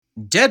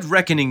Dead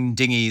reckoning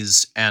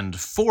dinghies and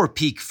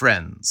four-peak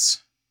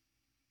friends.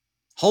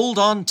 Hold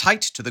on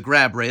tight to the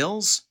grab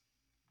rails,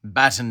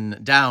 batten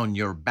down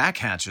your back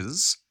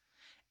hatches,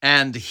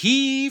 and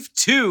heave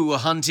to,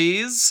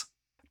 hunties.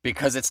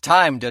 Because it's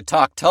time to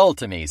talk tull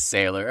to me,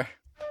 sailor.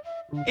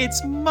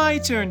 It's my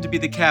turn to be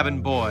the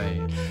cabin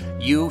boy.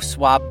 You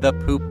swabbed the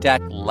poop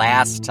deck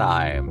last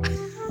time.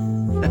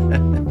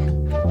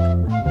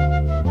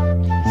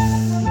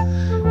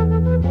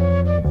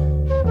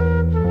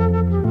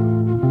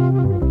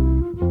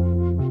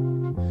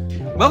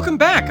 Welcome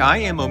back. I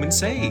am Omen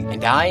Said.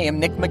 And I am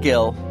Nick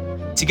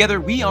McGill. Together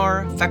we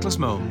are Feckless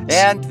Moans.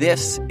 And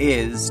this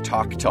is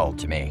Talk Tull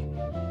to Me.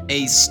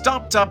 A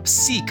stopped-up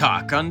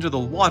seacock under the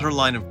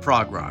waterline of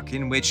prog rock,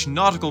 in which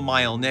Nautical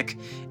Mile Nick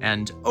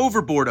and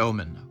Overboard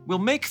Omen will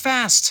make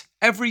fast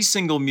every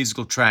single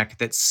musical track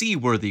that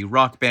seaworthy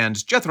rock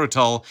band Jethro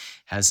Tull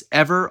has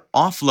ever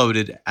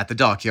offloaded at the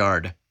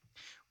dockyard.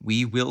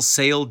 We will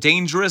sail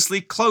dangerously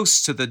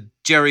close to the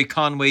Jerry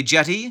Conway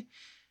jetty.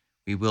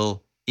 We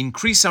will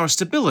increase our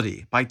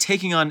stability by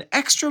taking on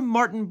extra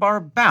Martin Bar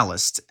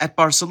ballast at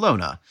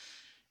Barcelona.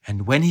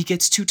 And when he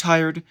gets too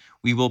tired,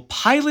 we will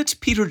pilot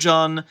Peter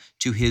John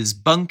to his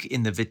bunk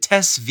in the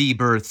Vitesse V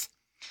berth.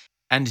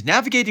 And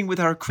navigating with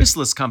our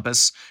chrysalis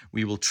compass,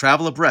 we will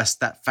travel abreast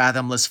that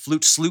fathomless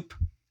flute sloop,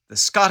 the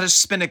Scottish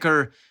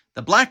spinnaker,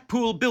 the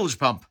Blackpool bilge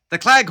pump, the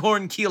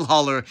Claghorn keel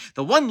hauler,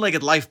 the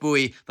one-legged life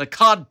buoy, the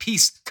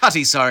cod-piece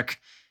cutty sark,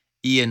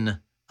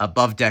 Ian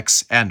Above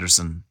Decks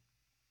Anderson.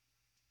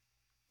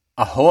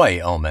 Ahoy,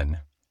 Omen.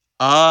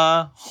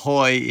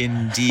 Ahoy,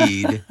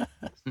 indeed.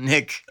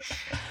 Nick,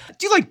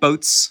 do you like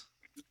boats?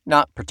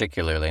 Not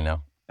particularly,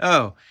 no.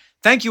 Oh,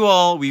 thank you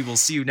all. We will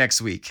see you next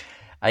week.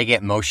 I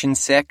get motion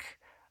sick.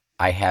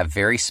 I have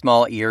very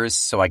small ears,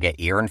 so I get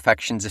ear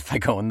infections if I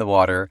go in the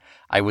water.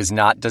 I was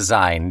not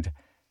designed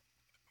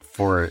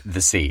for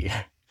the sea.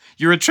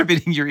 You're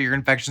attributing your ear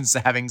infections to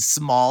having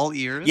small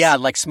ears? Yeah,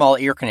 like small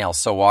ear canals,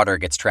 so water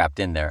gets trapped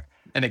in there.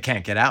 And it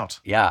can't get out.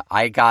 Yeah,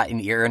 I got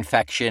an ear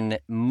infection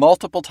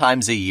multiple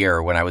times a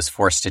year when I was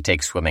forced to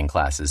take swimming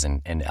classes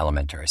in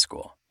elementary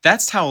school.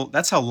 That's how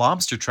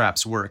lobster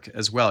traps work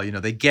as well. You know,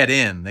 they can get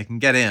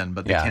in,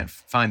 but they can't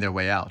find their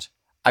way out.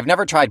 I've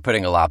never tried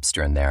putting a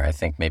lobster in there. I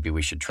think maybe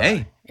we should try.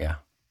 Hey. Yeah.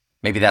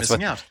 Maybe that's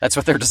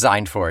what they're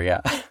designed for,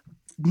 yeah.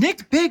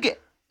 Nick, big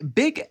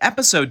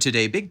episode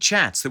today, big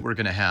chats that we're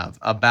going to have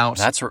about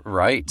That's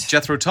right.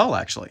 Jethro Tull,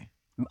 actually.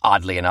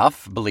 Oddly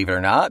enough, believe it or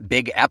not,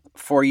 big ep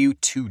for you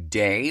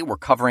today. We're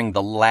covering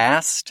the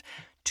last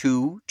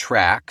two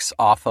tracks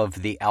off of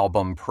the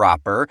album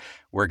proper.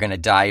 We're going to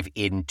dive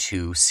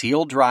into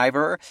Seal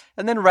Driver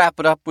and then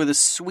wrap it up with a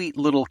sweet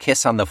little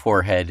kiss on the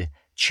forehead,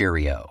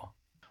 cheerio.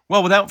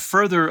 Well, without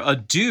further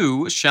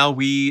ado, shall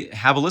we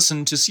have a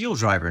listen to Seal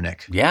Driver,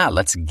 Nick? Yeah,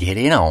 let's get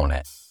in on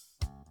it.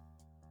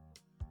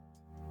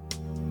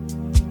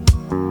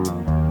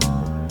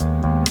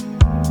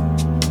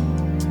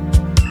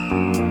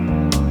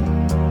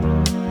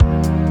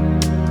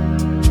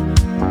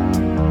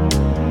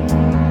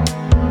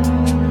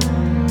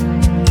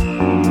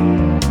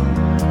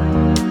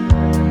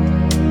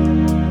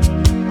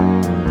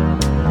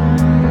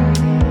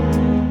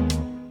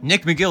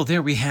 Nick McGill,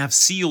 there we have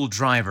Seal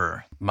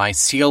Driver. My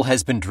seal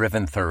has been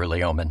driven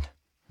thoroughly, Omen.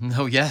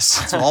 Oh,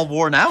 yes, it's all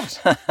worn out.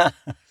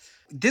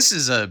 This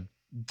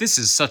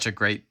is such a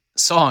great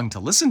song to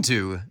listen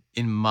to,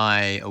 in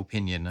my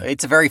opinion.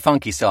 It's a very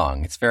funky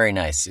song. It's very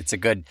nice. It's a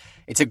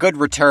good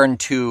return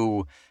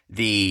to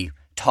the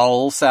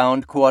Tull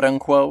sound, quote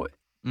unquote.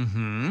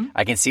 Mm-hmm.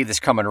 I can see this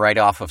coming right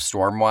off of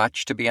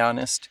Stormwatch, to be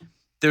honest.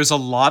 There's a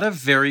lot of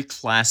very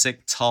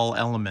classic Tull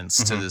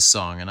elements to this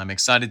song, and I'm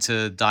excited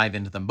to dive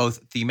into them,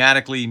 both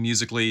thematically,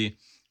 musically,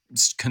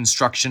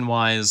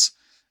 construction-wise.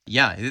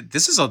 Yeah,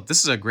 this is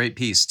a great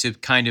piece to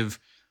kind of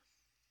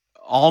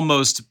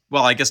almost,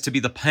 well, I guess to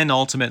be the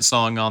penultimate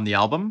song on the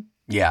album.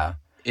 Yeah.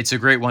 It's a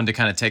great one to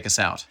kind of take us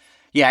out.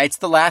 Yeah, it's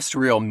the last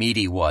real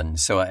meaty one,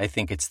 so I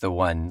think it's the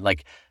one.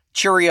 Like,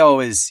 Cheerio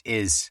is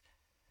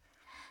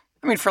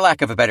I mean, for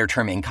lack of a better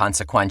term,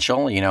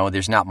 inconsequential. You know,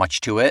 there's not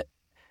much to it.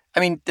 I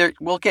mean,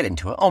 we'll get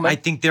into it. Omen. I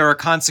think there are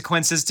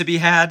consequences to be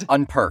had.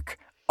 Unperk,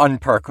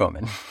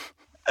 Omen.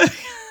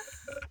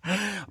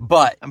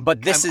 but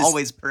this is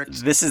always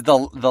perked. This is the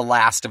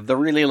last of the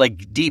really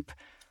like deep,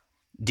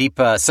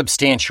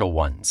 substantial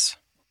ones.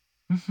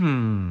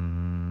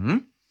 I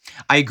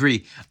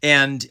agree,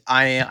 and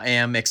I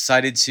am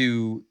excited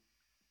to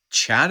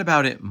chat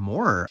about it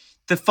more.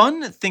 The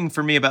fun thing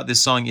for me about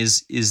this song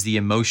is the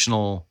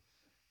emotional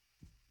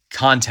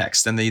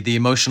context and the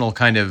emotional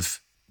kind of.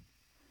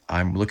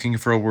 I'm looking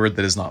for a word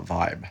that is not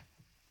vibe.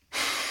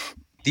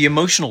 The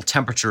emotional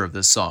temperature of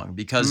this song,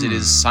 because it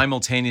is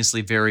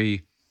simultaneously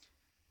very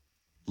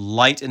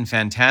light and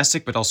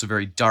fantastic, but also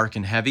very dark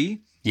and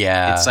heavy.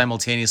 Yeah. It's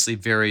simultaneously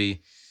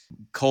very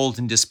cold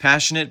and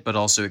dispassionate, but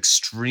also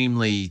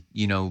extremely,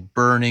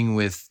 burning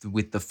with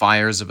the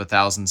fires of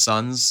 1,000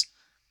 suns.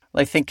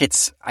 I think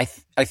it's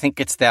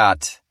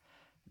that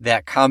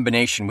that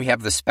combination. We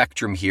have the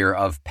spectrum here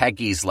of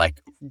Peggy's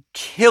like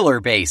killer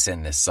bass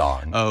in this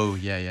song. Oh,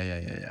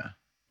 yeah.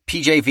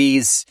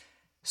 PJV's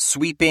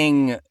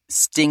sweeping,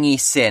 stingy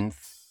synth.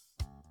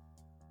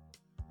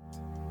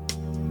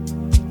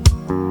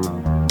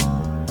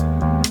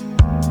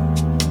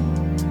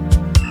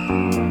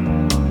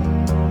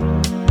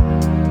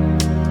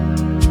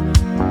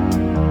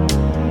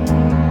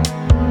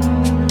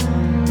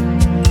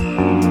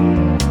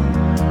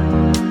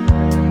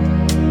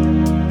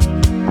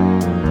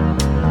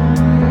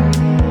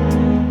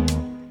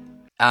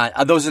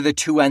 Those are the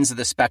two ends of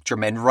the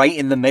spectrum, and right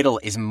in the middle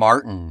is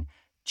Martin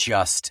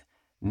just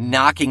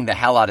knocking the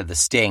hell out of the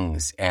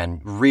stings and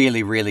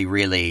really, really,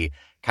 really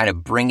kind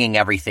of bringing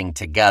everything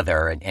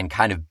together and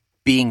kind of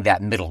being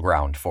that middle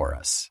ground for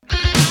us.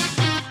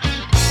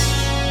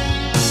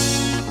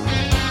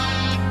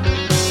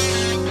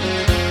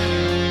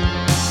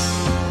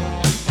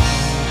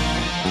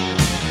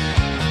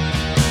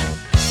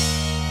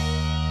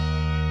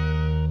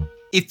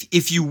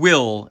 If you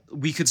will,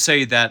 we could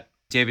say that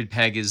David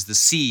Pegg is the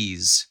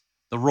seas,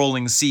 the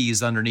rolling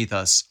seas underneath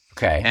us.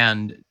 Okay.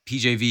 And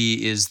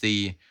PJV is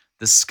the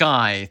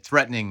sky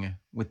threatening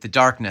with the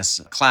darkness,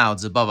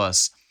 clouds above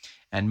us.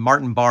 And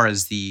Martin Barre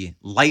is the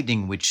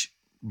lightning which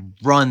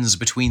runs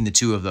between the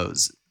two of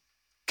those,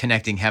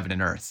 connecting heaven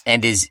and earth.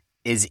 And is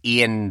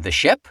Ian the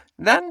ship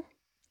then?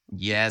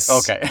 Yes.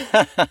 Okay.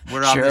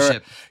 We're on the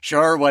ship.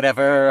 Sure,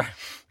 whatever.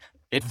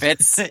 It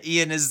fits.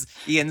 Ian's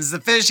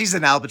the fish. He's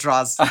an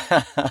albatross.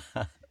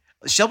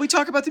 Shall we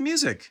talk about the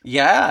music?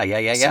 Yeah.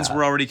 Since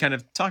we're already kind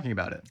of talking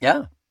about it.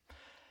 Yeah.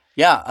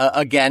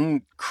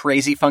 Again,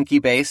 crazy funky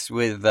bass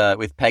with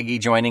Peggy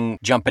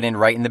jumping in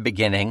right in the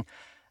beginning.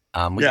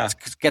 We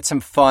get some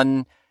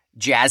fun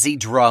jazzy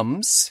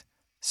drums,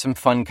 some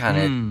fun kind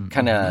of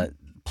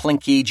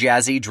plinky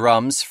jazzy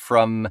drums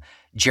from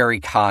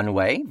Jerry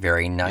Conway.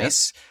 Very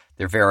nice. Yep.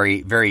 They're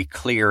very, very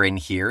clear in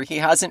here. He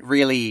hasn't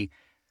really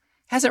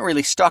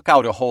stuck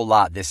out a whole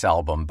lot this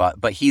album,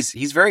 but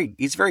he's very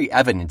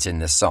evident in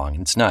this song.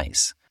 It's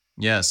nice.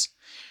 Yes.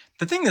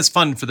 The thing that's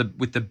fun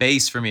with the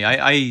bass for me,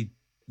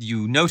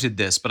 you noted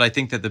this, but I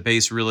think that the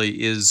bass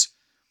really is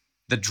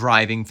the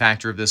driving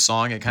factor of this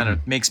song. It kind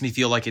of makes me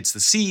feel like it's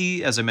the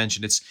sea, as I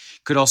mentioned. It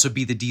could also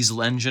be the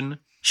diesel engine.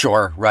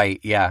 Sure, right,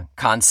 yeah.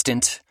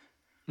 Constant.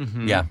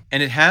 Mm-hmm. Yeah.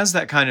 And it has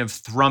that kind of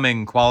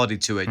thrumming quality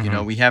to it. Mm-hmm. You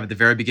know, we have at the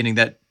very beginning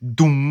that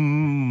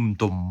doom,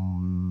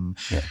 doom,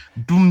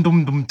 doom,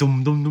 doom, doom,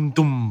 doom, doom,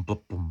 doom,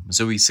 boom.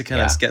 So we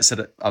kind of get set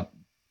up,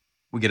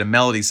 we get a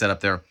melody set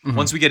up there. Mm-hmm.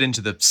 Once we get into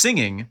the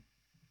singing,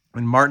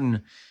 when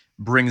Martin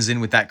brings in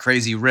with that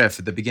crazy riff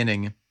at the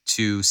beginning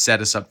to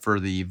set us up for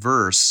the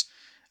verse,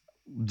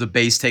 the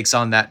bass takes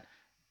on that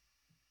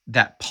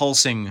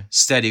pulsing,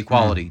 steady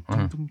quality.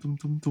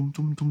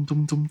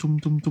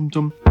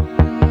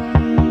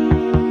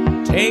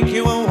 Take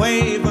you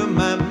away from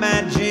my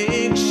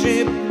magic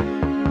ship.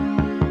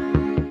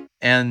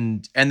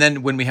 And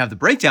then when we have the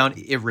breakdown,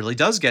 it really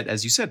does get,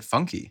 as you said,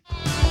 funky.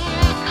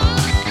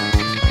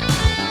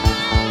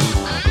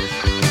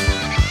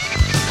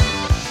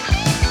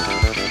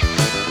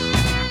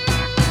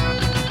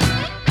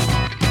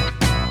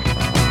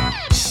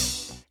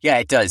 Yeah,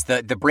 it does.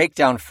 The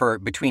breakdown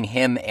between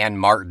him and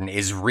Martin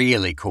is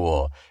really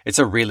cool. It's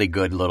a really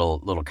good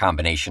little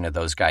combination of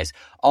those guys.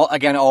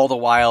 All the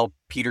while,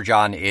 Peter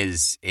John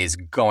is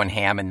going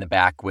ham in the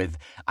back with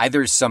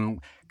either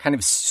some kind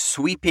of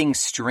sweeping,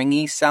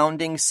 stringy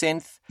sounding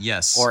synth.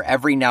 Yes. Or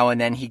every now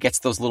and then he gets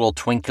those little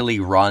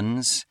twinkly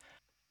runs.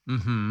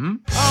 Mm-hmm.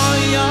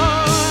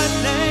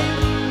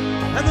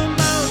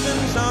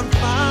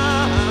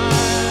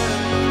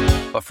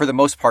 But for the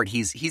most part,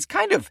 he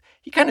kind of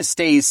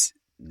stays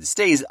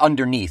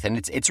underneath,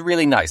 and it's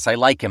really nice. I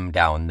like him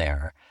down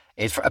there,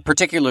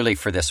 particularly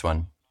for this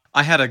one.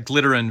 I had a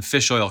glitter and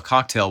fish oil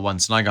cocktail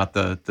once, and I got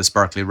the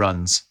sparkly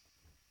runs.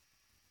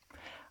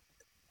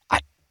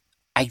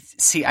 I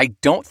see. I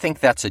don't think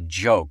that's a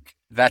joke.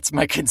 That's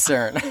my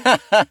concern.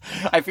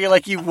 I feel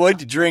like you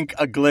would drink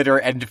a glitter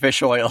and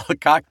fish oil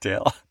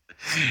cocktail.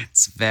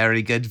 It's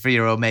very good for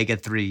your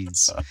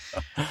omega-3s.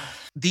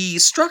 The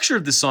structure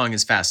of the song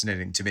is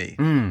fascinating to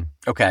me.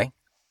 Okay.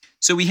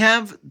 So we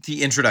have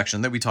the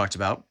introduction that we talked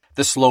about.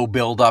 The slow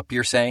build-up,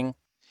 you're saying?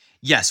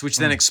 Yes, which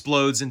then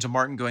explodes into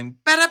Martin going,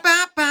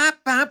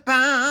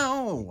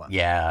 ba-da-ba-ba-ba-bow.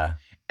 Yeah.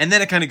 And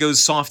then it kind of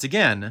goes soft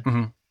again.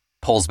 Mm-hmm.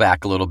 Pulls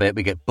back a little bit.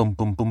 We get boom,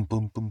 boom, boom,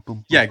 boom, boom,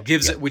 boom. Yeah,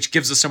 which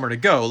gives us somewhere to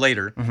go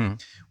later. Mm-hmm.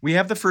 We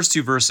have the first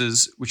two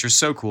verses, which are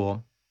so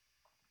cool.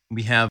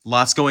 We have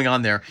lots going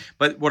on there.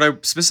 But what I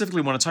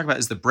specifically want to talk about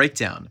is the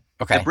breakdown.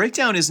 Okay. The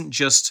breakdown isn't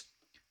just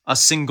a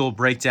single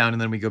breakdown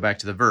and then we go back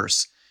to the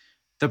verse.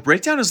 The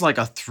breakdown is like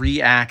a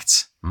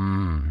 3-act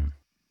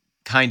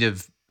kind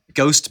of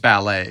ghost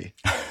ballet.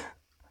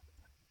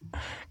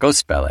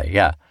 Ghost ballet,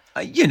 yeah.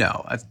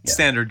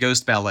 Standard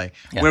ghost ballet,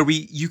 where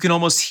you can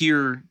almost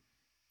hear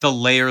the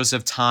layers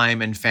of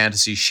time and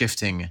fantasy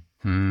shifting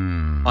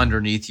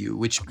underneath you,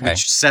 which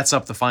sets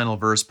up the final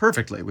verse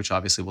perfectly, which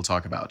obviously we'll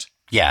talk about.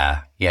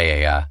 Yeah.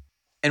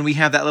 And we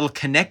have that little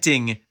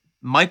connecting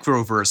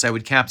microverse, I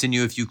would captain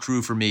you if you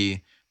crew for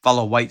me,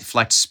 follow white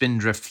flecked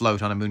spindrift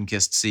float on a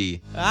moon-kissed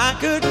sea. I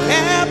could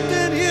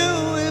captain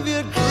you if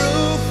you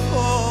crew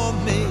for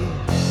me.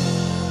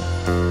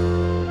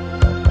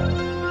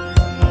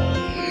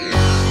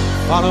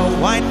 Follow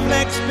white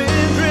flecked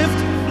spindrift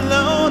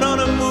float on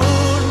a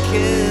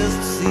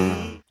moon-kissed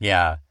sea.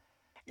 Yeah.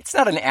 It's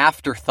not an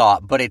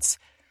afterthought, but it's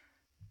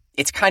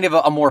kind of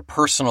a more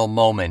personal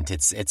moment.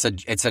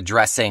 It's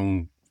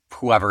addressing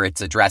whoever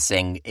it's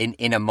addressing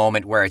in a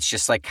moment where it's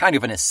just like kind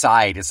of an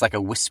aside. It's like a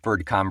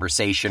whispered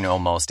conversation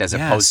almost, as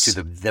opposed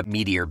to the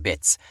meatier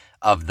bits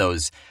of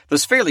those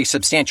fairly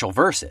substantial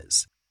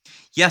verses.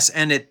 Yes,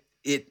 and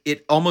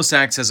it almost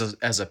acts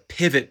as a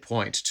pivot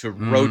point to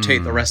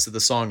rotate the rest of the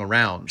song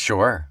around.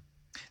 Sure.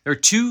 There are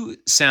two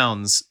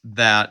sounds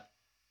that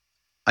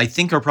I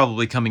think are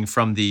probably coming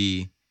from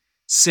the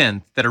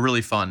synth that are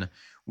really fun.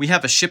 We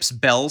have a ship's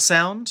bell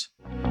sound.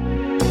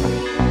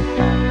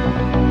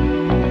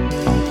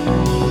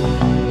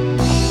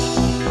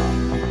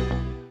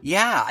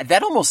 Yeah,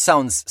 that almost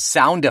sounds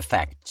sound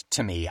effect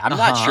to me. I'm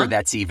not sure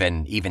that's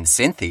even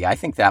synthy. I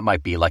think that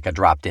might be like a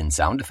dropped-in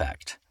sound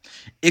effect.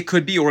 It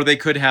could be, or they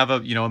could have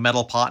a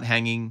metal pot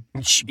hanging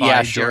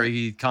by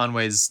Jerry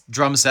Conway's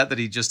drum set that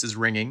he just is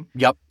ringing.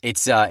 Yep,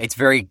 it's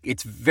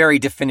very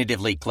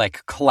definitively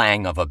like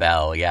clang of a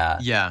bell. Yeah.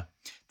 Yeah.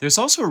 There's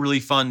also a really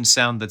fun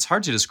sound that's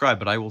hard to describe,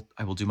 but I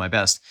will do my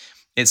best.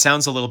 It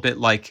sounds a little bit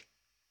like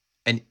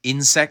an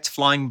insect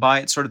flying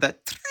by. It's sort of that.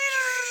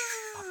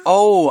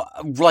 Oh,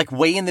 like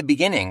way in the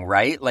beginning,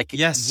 right? Like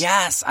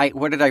yes.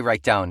 What did I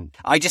write down?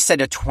 I just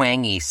said a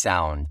twangy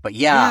sound, but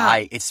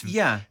it's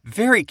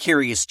very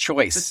curious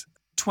choice. The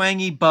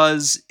twangy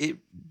buzz. It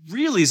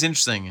really is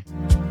interesting.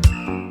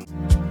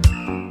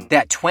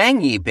 That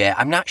twangy bit,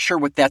 I'm not sure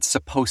what that's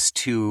supposed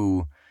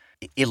to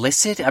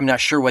elicit. I'm not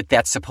sure what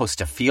that's supposed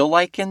to feel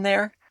like in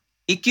there.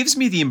 It gives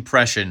me the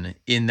impression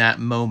in that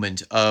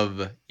moment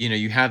of,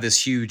 you have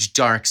this huge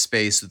dark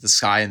space with the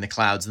sky and the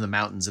clouds and the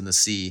mountains and the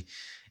sea.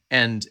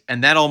 And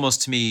that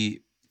almost to me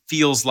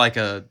feels like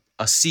a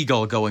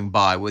seagull going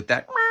by with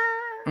that.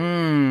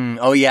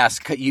 Oh, yes.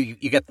 You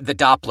get the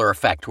Doppler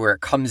effect where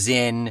it comes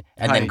in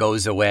and then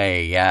goes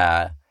away.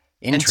 Yeah.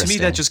 Interesting. And to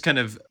me, that just kind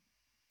of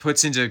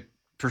puts into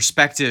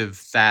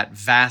perspective that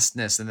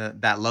vastness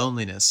and that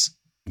loneliness.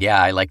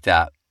 Yeah, I like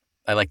that.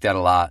 I like that a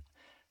lot.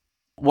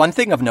 One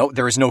thing of note,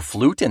 there is no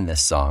flute in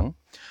this song.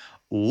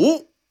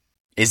 Oh.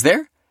 Is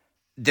there?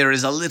 There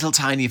is a little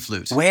tiny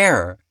flute.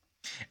 Where?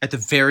 At the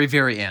very,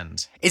 very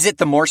end. Is it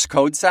the Morse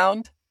code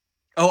sound?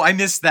 Oh, I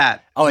missed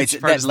that. Oh, it's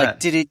that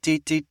like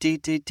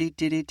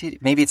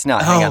maybe it's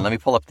not. Hang on, let me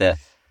pull up that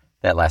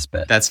last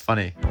bit. That's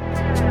funny.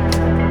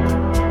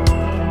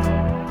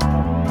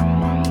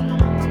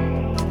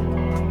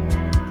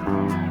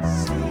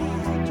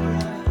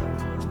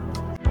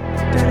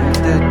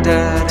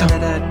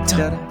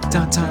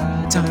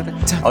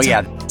 Oh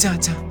yeah,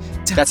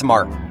 that's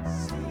Martin.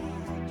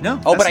 No.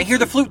 Oh, but I hear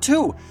the flute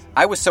too.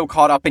 I was so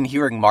caught up in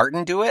hearing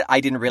Martin do it, I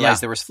didn't realize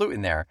there was flute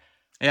in there.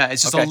 Yeah,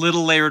 it's just a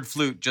little layered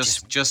flute,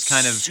 just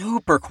kind of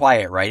super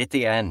quiet right at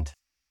the end.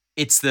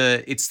 It's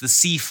the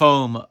sea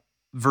foam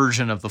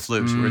version of the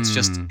flute, where it's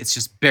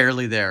just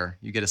barely there.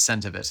 You get a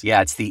scent of it.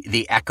 Yeah, it's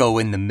the echo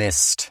in the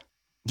mist.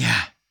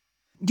 Yeah,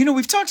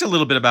 we've talked a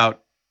little bit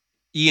about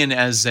Ian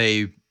as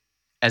a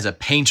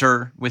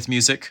painter with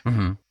music,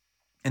 and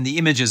the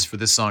images for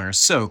this song are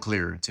so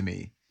clear to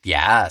me.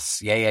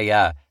 Yes,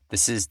 yeah.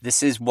 This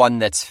is one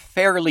that's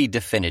fairly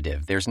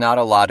definitive. There's not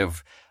a lot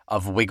of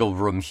wiggle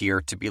room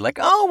here to be like,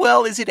 oh,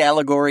 well, is it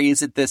allegory?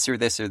 Is it this or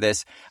this or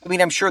this? I mean,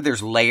 I'm sure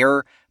there's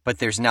layer, but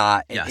there's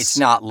not. Yes. It's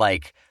not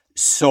like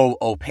so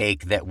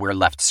opaque that we're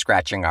left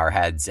scratching our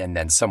heads and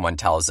then someone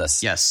tells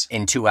us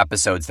in 2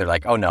 episodes, they're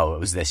like, oh, no, it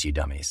was this, you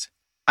dummies.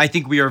 I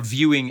think we are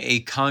viewing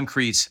a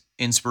concrete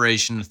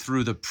inspiration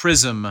through the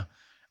prism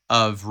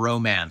of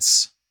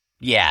romance.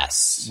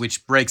 Yes.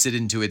 Which breaks it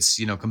into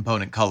its,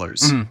 component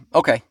colors.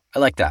 Okay. I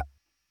like that.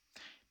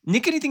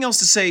 Nick, anything else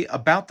to say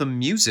about the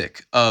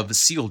music of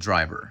Seal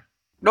Driver?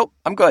 Nope.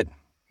 I'm good.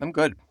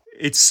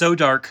 It's so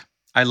dark.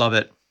 I love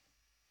it.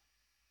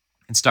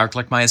 It's dark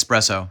like my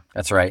espresso.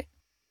 That's right.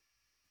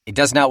 It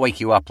does not wake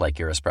you up like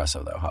your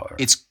espresso, though, however.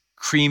 It's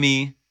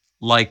creamy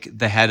like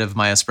the head of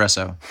my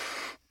espresso.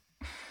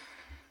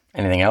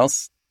 Anything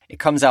else? It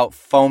comes out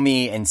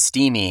foamy and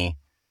steamy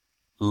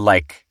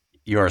like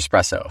your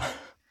espresso.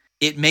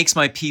 It makes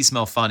my pee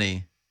smell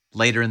funny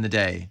later in the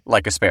day.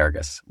 Like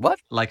asparagus. What?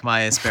 Like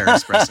my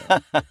asparagus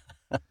espresso.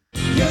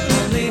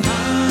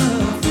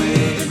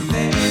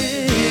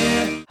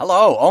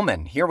 Hello,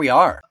 Omen. Here we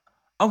are.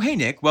 Oh, hey,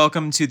 Nick.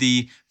 Welcome to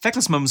the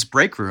Feckless Mums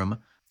break room.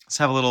 Let's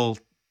have a little...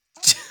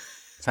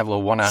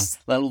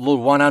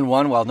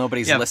 one-on-one while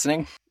nobody's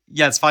listening.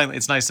 Yeah,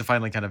 it's nice to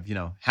finally kind of,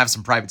 have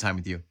some private time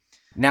with you.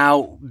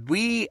 Now,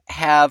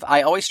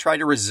 I always try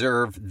to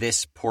reserve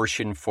this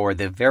portion for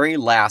the very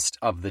last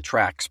of the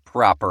tracks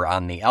proper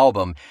on the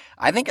album.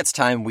 I think it's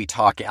time we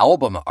talk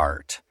album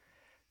art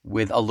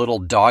with a little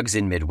Dogs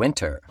in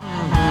Midwinter.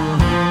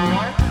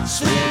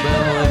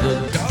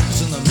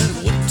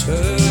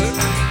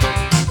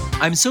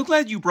 I'm so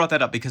glad you brought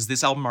that up because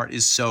this album art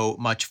is so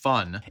much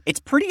fun.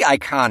 It's pretty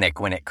iconic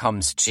when it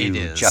comes It to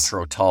is.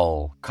 Jethro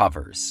Tull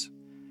covers.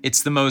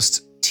 It's the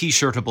most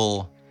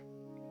t-shirtable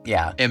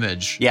Yeah.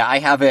 image. Yeah, I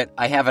have it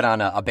on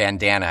a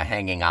bandana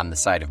hanging on the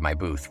side of my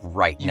booth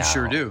right now. You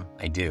sure do.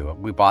 I do.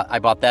 I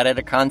bought that at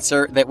a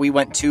concert that we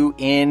went to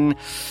in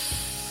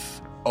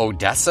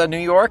Odessa, New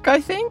York,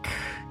 I think.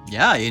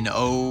 Yeah, in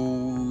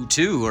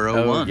 02 or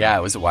 01. Oh, yeah,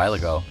 it was a while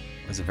ago.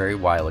 It was a very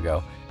while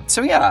ago.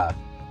 So yeah,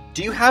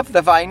 do you have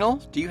the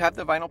vinyl?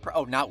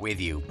 Oh, not with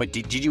you. But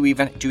do you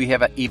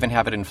even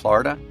have it in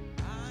Florida?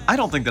 I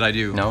don't think that I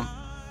do. No.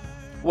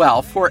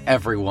 Well, for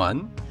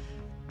everyone,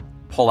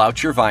 pull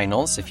out your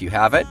vinyls if you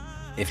have it.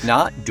 If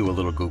not, do a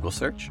little Google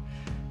search.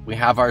 We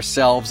have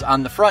ourselves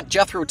on the front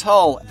Jethro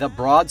Tull, The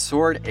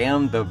Broadsword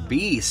and the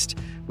Beast.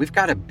 We've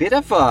got a bit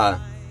of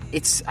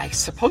it's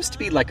supposed to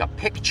be like a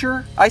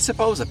picture, a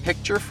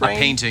picture frame.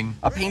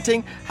 A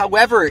painting.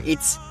 However,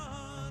 it's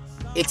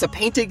a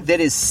painting that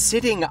is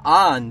sitting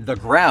on the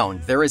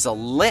ground. There is a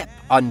lip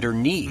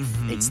underneath.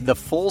 Mm-hmm. It's the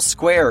full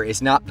square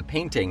is not the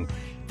painting.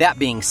 That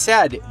being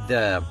said,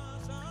 the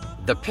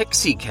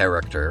pixie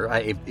character,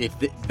 if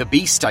the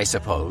beast, I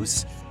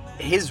suppose,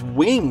 his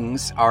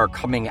wings are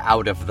coming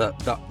out of the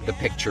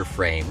picture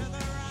frame.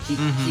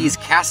 He's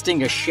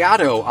casting a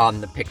shadow on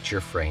the picture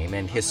frame,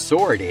 and his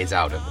sword is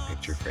out of the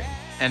picture frame.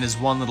 And his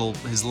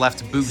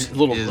left boot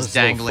is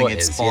dangling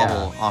its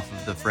bauble off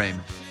of the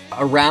frame.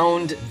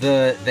 Around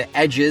the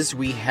edges,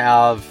 we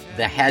have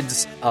the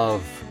heads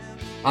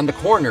on the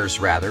corners,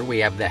 we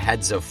have the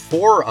heads of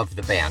 4 of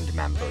the band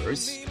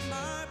members.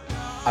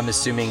 I'm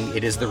assuming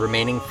it is the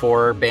remaining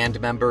 4 band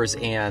members,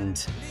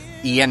 and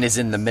Ian is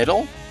in the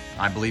middle.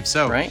 I believe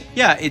so. Right?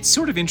 Yeah, it's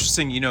sort of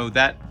interesting,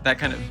 that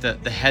kind of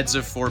the heads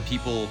of 4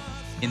 people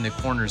in the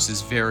corners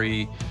is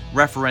very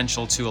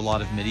referential to a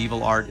lot of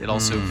medieval art. It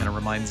also kind of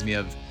reminds me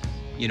of,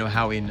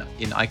 how in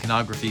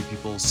iconography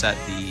people set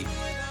the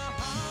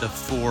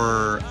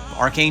 4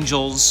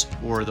 archangels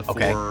or the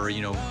 4,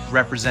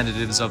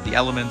 representatives of the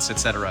elements,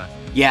 etc.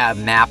 Yeah,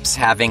 maps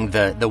having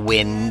the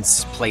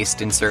winds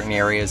placed in certain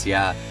areas.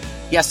 Yeah.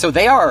 Yeah, so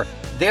they are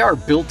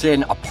built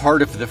in a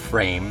part of the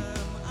frame.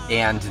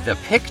 And the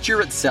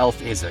picture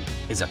itself is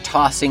a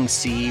tossing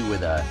sea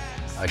with a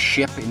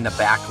ship in the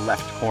back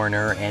left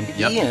corner, and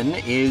Ian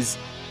is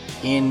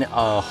in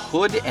a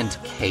hood and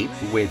cape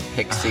with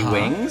pixie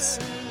wings,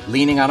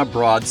 leaning on a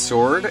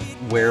broadsword,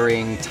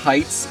 wearing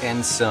tights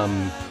and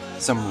some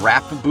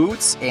wrap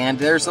boots, and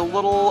there's a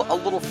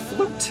little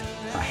flute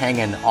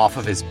hanging off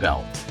of his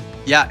belt.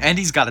 Yeah, and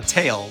he's got a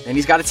tail.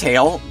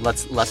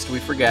 Lest we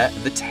forget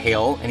the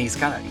tail, and he's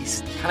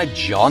kind of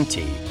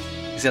jaunty.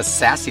 He's a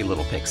sassy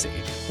little pixie.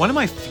 One of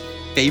my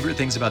favorite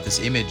things about this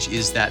image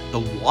is that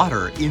the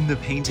water in the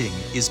painting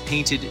is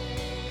painted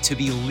to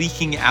be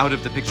leaking out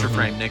of the picture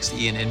frame next to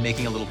Ian and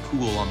making a little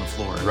pool on the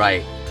floor.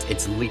 Right.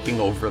 It's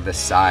leaking over the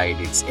side.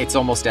 It's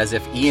almost as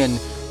if Ian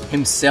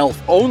himself,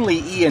 only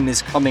Ian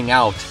is coming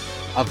out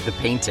of the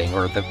painting,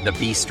 or the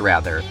beast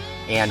rather,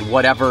 and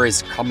whatever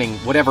is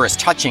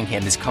touching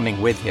him is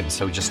coming with him,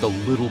 so just a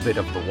little bit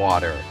of the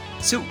water.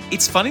 So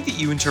it's funny that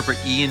you interpret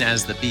Ian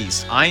as the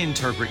beast. I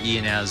interpret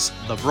Ian as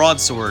the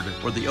broadsword,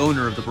 or the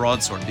owner of the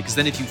broadsword, because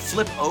then if you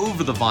flip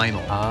over the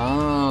vinyl,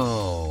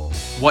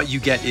 what you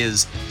get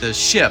is the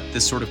ship,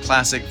 this sort of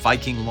classic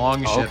Viking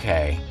longship,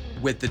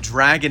 with the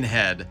dragon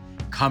head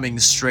coming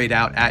straight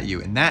out at you.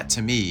 And that,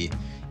 to me,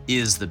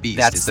 is the beast.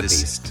 That's the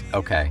beast.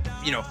 Okay.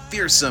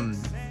 Fearsome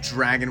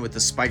dragon with the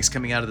spikes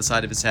coming out of the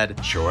side of his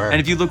head. Sure. And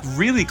if you look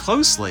really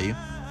closely,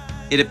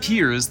 it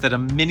appears that a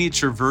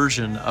miniature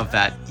version of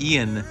that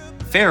Ian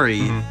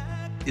fairy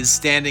is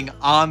standing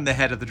on the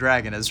head of the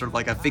dragon as sort of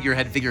like a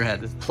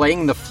figurehead.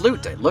 Playing the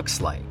flute, it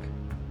looks like.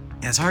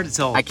 Yeah, it's hard to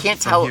tell. I can't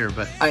tell here,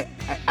 but I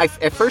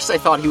at first I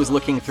thought he was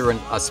looking through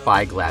a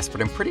spyglass,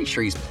 but I'm pretty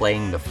sure he's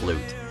playing the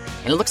flute.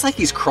 And it looks like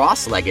he's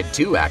cross-legged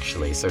too,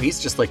 actually, so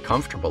he's just like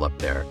comfortable up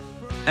there.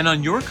 And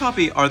on your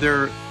copy, are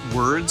there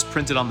words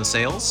printed on the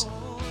sails?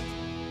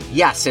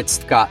 Yes,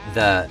 it's got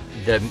the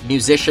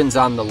musicians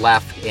on the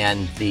left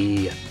and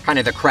the kind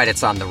of the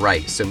credits on the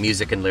right. So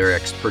music and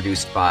lyrics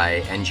produced by,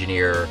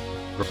 engineer,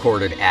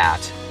 recorded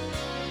at,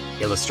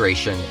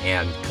 illustration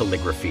and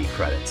calligraphy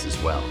credits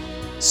as well.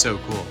 So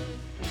cool.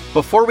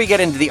 Before we get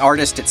into the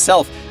artist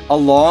itself,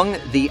 along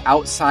the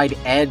outside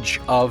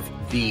edge of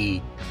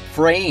the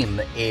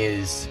frame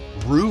is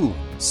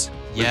runes.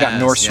 We've got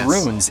Norse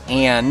runes,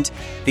 and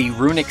the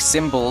runic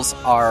symbols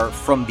are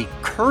from the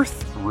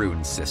Kurth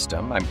rune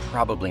system. I'm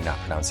probably not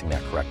pronouncing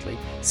that correctly.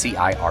 Cirth,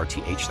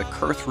 the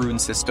Kurth rune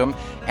system.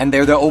 And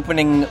they're the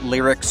opening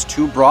lyrics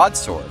to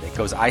Broadsword. It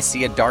goes, "I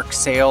see a dark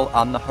sail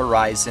on the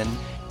horizon,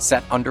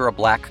 set under a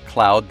black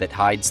cloud that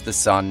hides the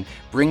sun.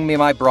 Bring me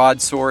my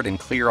broadsword and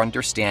clear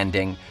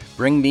understanding.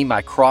 Bring me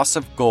my cross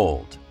of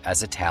gold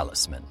as a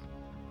talisman."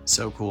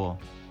 So cool.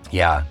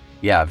 Yeah,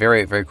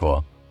 very, very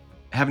cool.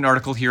 I have an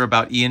article here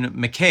about Ian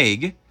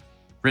McCaig,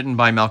 written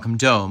by Malcolm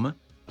Dome,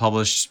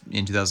 published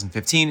in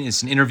 2015.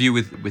 It's an interview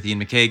with Ian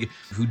McCaig,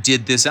 who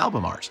did this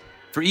album art.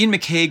 For Ian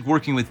McCaig,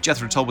 working with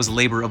Jethro Tull was a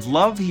labor of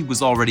love. He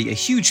was already a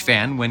huge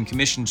fan when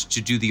commissioned to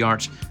do the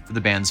art for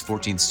the band's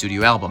 14th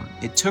studio album.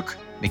 It took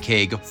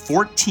McCaig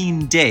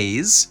 14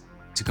 days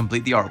to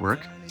complete the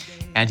artwork,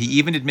 and he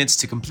even admits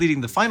to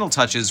completing the final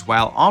touches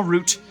while en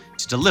route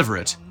to deliver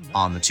it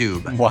on the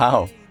tube.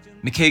 Wow.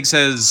 McCaig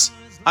says,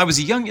 I was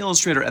a young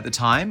illustrator at the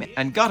time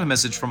and got a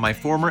message from my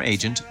former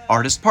agent,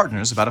 Artist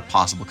Partners, about a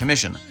possible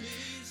commission.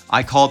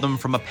 I called them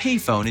from a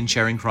payphone in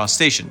Charing Cross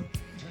Station.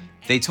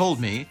 They told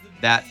me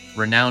that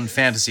renowned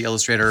fantasy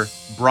illustrator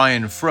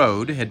Brian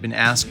Froud had been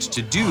asked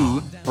to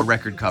do a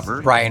record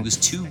cover. Brian He was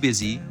too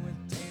busy.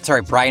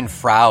 Sorry, Brian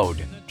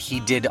Froud. He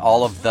did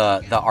all of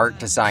the art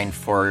design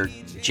for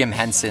Jim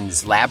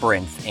Henson's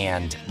Labyrinth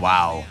and...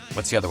 Wow.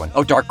 What's the other one?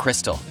 Oh, Dark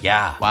Crystal.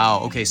 Yeah. Wow.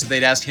 Okay, so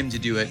they'd asked him to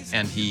do it,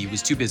 and he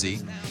was too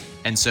busy.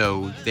 And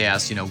so they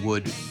asked,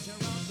 would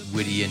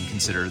Ian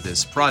consider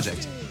this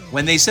project?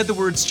 When they said the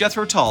words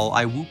Jethro Tull,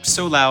 I whooped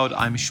so loud,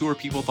 I'm sure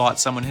people thought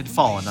someone had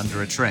fallen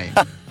under a train.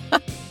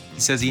 He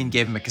says Ian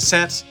gave him a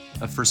cassette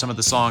for some of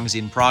the songs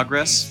in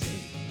progress,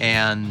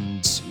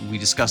 and we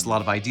discussed a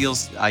lot of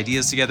ideas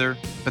together.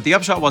 But the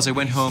upshot was I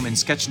went home and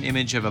sketched an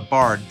image of a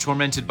bard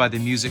tormented by the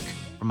music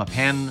from a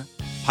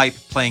pan-pipe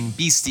playing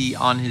beastie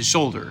on his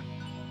shoulder.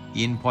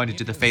 Ian pointed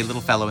to the fey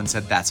little fellow and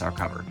said, that's our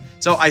cover.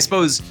 So I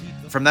suppose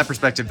from that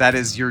perspective,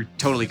 you're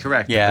totally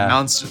correct. Yeah.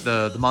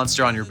 The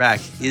monster on your back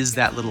is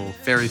that little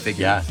fairy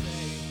figure.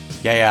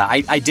 Yeah.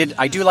 I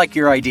do like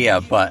your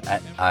idea, but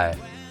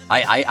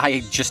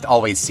I just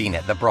always seen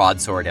it, the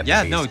broadsword and the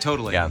beast. No,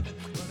 totally. Yeah.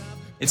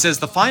 It says,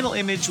 the final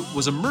image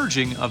was a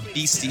merging of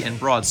beastie and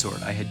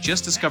broadsword. I had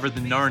just discovered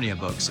the Narnia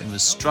books and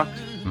was struck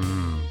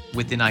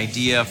with an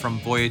idea from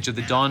Voyage of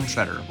the Dawn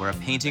Treader, where a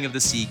painting of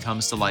the sea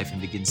comes to life and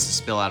begins to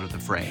spill out of the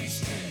frame.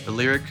 The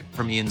lyric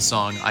from Ian's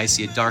song, I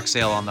see a dark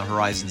sail on the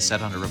horizon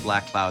set under a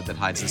black cloud that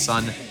hides the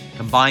sun,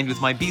 combined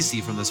with my beastie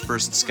from this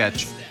first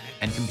sketch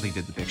and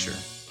completed the picture.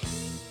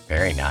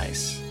 Very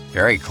nice.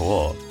 Very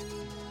cool.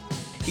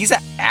 He's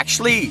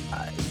actually,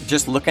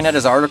 just looking at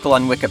his article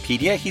on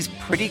Wikipedia, he's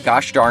pretty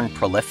gosh darn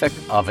prolific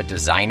of a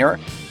designer.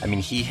 I mean,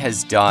 he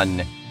has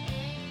done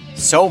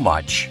so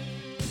much.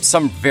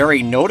 Some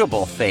very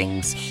notable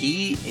things.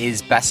 He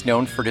is best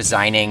known for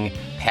designing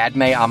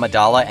Padme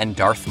Amidala and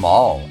Darth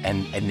Maul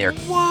and their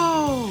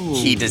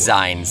key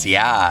designs.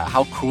 Yeah,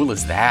 how cool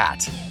is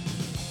that?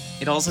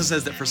 It also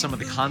says that for some of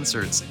the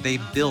concerts, they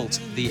built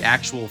the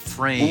actual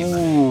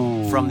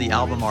frame from the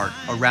album art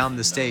around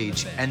the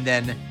stage and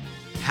then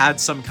had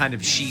some kind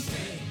of sheet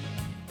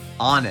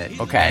on it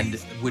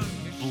and would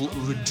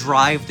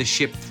drive the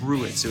ship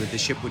through it so that the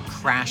ship would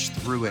crash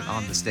through it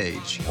on the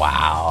stage.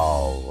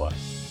 Wow.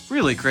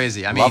 Really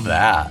crazy. I love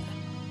that.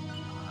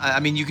 I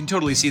mean, you can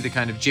totally see the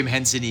kind of Jim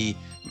Henson-y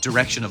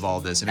direction of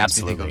all this. It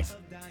makes me think of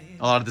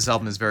a lot of this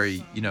album is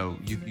very,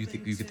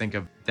 you could think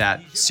of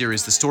that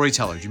series, The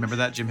Storyteller. Do you remember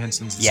that, Jim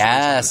Henson's The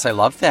Yes, I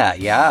love that.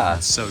 Yeah.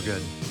 It's so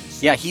good.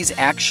 Yeah, he's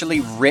actually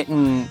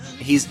written,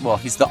 he's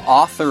the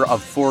author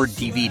of 4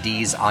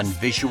 DVDs on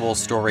visual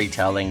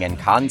storytelling and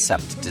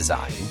concept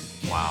design.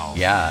 Wow.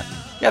 Yeah.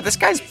 Yeah, this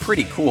guy's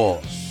pretty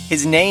cool.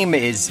 His name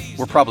is,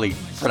 we're probably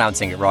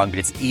pronouncing it wrong, but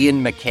it's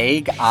Ian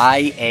McCaig,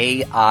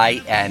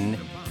 IAIN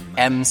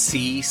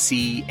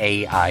MCCAIG.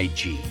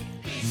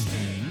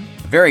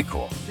 Very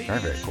cool. Very,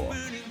 very cool.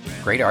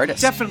 Great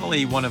artist.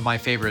 Definitely one of my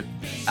favorite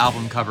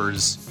album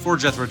covers for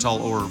Jethro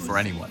Tull or for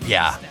anyone.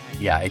 Yeah.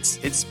 Yeah,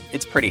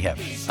 it's pretty hip.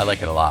 I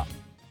like it a lot.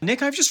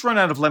 Nick, I've just run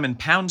out of lemon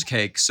pound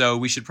cake, so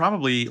we should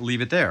probably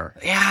leave it there.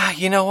 Yeah,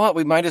 you know what?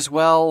 We might as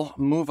well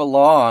move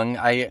along.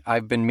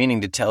 I've been meaning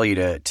to tell you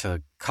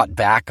to cut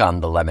back on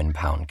the lemon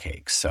pound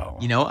cake, so...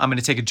 I'm going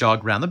to take a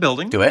jog around the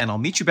building. Do it. And I'll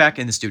meet you back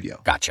in the studio.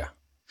 Gotcha.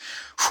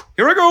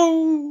 Here I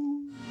go!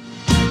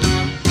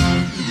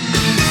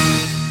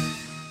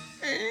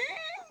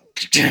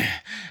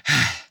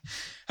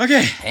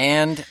 Okay.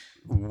 And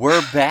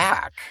we're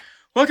back.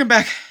 Welcome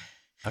back.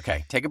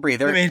 Okay, take a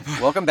breather.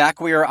 Welcome back.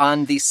 We are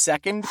on the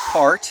second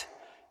part.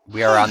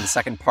 We're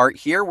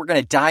going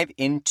to dive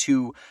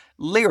into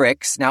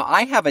lyrics. Now,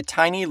 I have a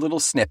tiny little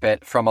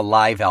snippet from a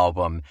live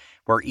album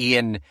where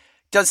Ian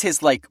does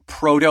his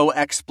proto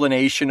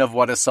explanation of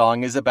what a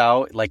song is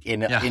about,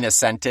 in a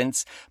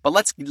sentence. But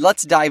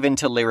let's dive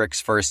into lyrics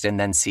first and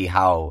then see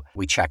how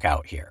we check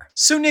out here.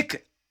 So,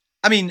 Nick,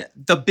 I mean,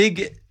 the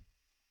big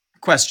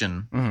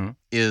question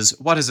is,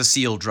 what is a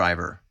seal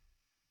driver?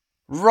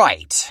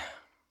 Right.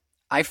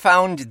 I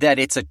found that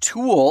it's a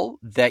tool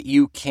that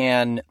you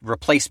can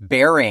replace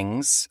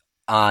bearings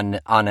on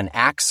an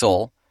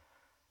axle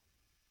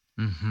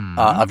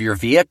of your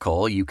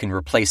vehicle. You can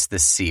replace the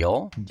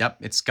seal. Yep,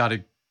 it's got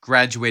a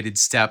graduated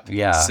step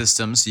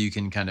system, so you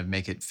can kind of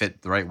make it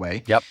fit the right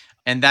way. Yep.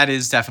 And that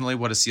is definitely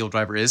what a seal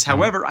driver is.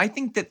 However, I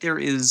think that there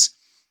is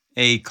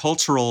a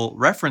cultural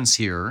reference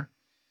here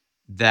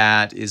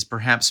that is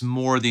perhaps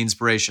more the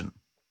inspiration.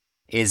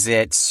 Is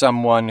it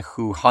someone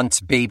who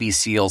hunts baby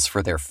seals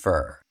for their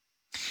fur?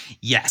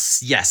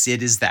 Yes,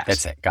 it is that.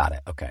 That's it. Got it.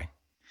 Okay.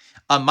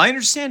 My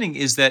understanding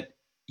is that,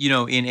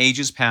 in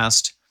ages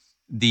past,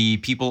 the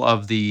people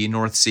of the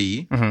North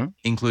Sea,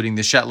 including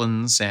the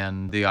Shetlands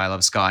and the Isle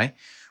of Skye,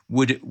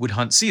 would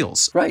hunt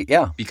seals. Right,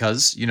 yeah.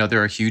 Because,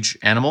 they're a huge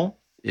animal.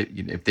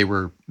 If they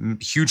were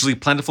hugely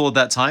plentiful at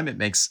that time, it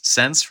makes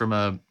sense from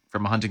a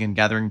hunting and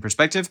gathering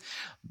perspective.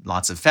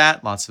 Lots of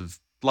fat, lots of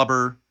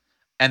blubber.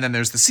 And then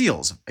there's the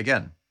seals,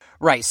 again.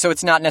 Right, so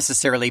it's not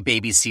necessarily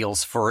baby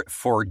seals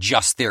for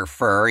just their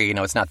fur.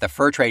 It's not the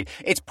fur trade.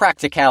 It's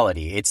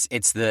practicality.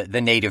 It's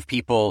the native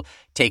people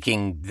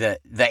taking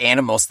the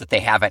animals that they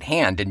have at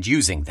hand and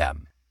using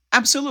them.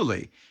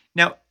 Absolutely.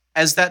 Now,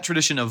 as that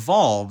tradition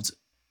evolved,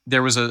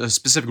 there was a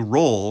specific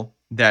role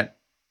that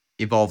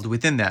evolved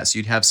within that. So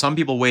you'd have some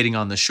people waiting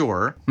on the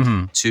shore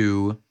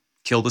to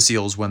kill the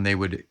seals when they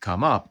would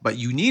come up, but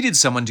you needed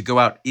someone to go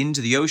out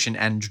into the ocean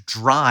and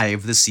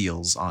drive the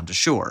seals onto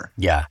shore.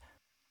 Yeah.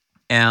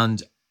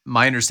 And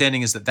my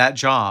understanding is that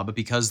job,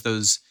 because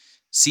those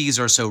seas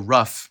are so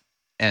rough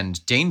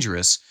and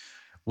dangerous,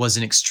 was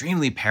an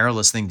extremely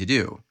perilous thing to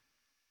do.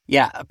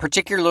 Yeah,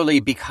 particularly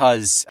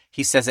because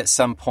he says at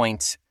some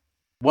point,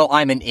 well,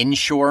 I'm an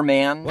inshore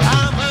man.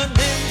 I'm an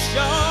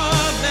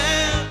inshore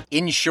man.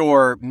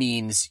 Inshore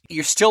means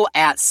you're still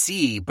at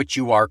sea, but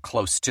you are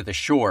close to the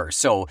shore.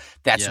 So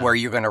that's where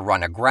you're going to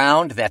run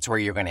aground. That's where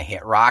you're going to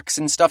hit rocks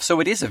and stuff.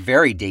 So it is a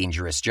very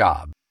dangerous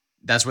job.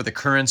 That's where the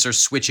currents are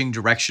switching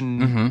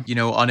direction,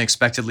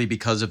 unexpectedly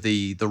because of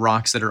the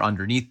rocks that are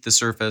underneath the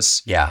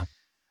surface. Yeah.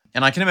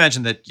 And I can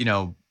imagine that,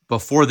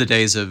 before the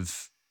days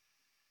of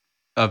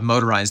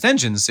motorized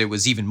engines, it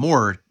was even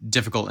more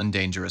difficult and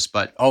dangerous.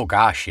 But oh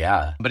gosh,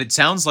 yeah. But it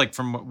sounds like,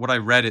 from what I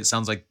read, it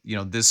sounds like,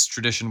 this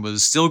tradition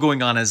was still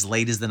going on as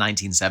late as the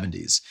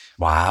 1970s.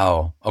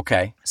 Wow.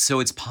 Okay. So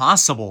it's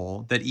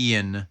possible that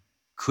Ian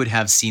could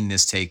have seen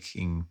this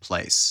taking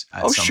place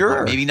at some sure.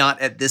 point. Maybe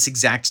not at this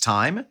exact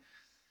time,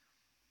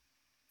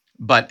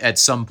 but at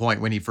some point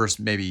when he first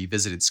maybe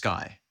visited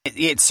Skye.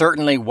 It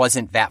certainly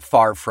wasn't that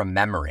far from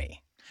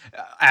memory.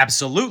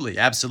 Absolutely,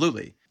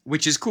 absolutely.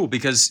 Which is cool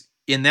because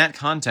in that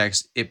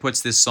context, it puts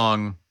this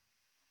song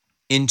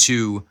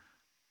into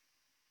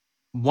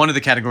one of the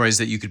categories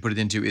that you could put it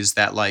into is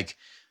that like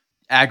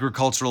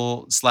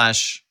agricultural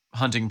 /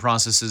 hunting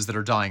processes that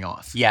are dying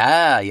off.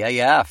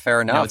 Yeah.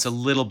 Fair enough. It's a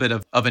little bit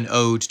of an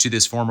ode to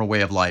this former way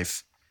of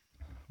life.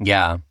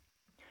 Yeah.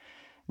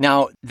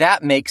 Now,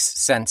 that makes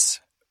sense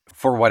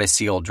for what a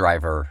seal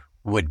driver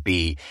would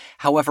be.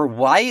 However,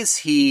 why is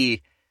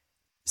he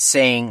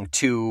saying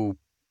to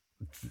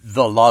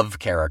the love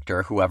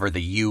character, whoever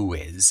the you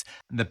is,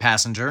 the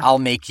passenger, I'll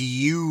make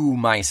you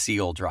my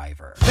seal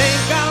driver?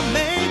 Think I'll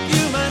make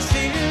you my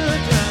seal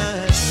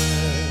driver.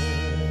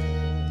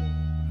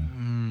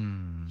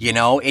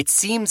 It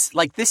seems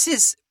like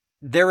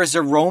there is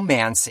a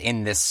romance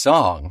in this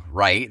song,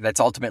 right? That's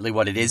ultimately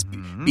what it is.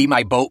 Be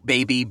my boat,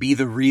 baby. Be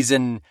the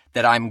reason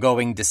that I'm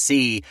going to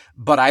sea,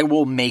 but I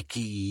will make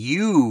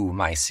you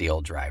my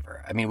seal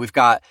driver. I mean, we've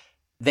got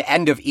the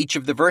end of each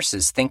of the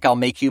verses. Think I'll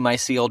make you my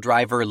seal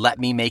driver. Let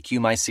me make you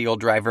my seal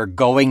driver.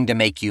 Going to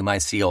make you my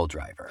seal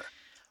driver.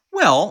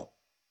 Well,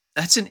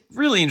 that's a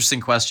really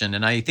interesting question,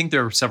 and I think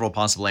there are several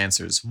possible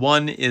answers.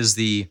 One is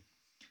the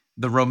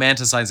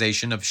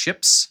romanticization of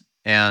ships,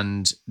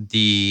 and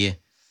the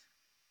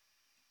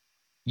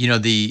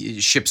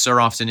ships are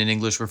often in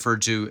English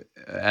referred to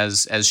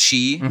as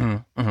she.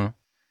 Mm-hmm.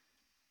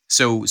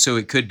 So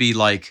it could be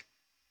like,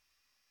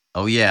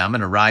 oh yeah, I'm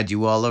going to ride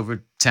you all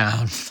over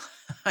town.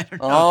 I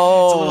don't know.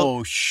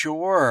 Oh,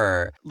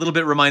 sure. A little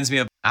bit reminds me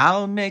of,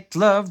 I'll make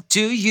love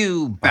to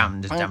you,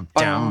 bum, dum,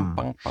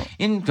 dum,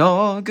 in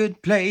all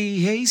good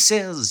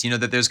places.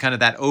 That there's kind of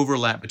that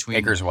overlap between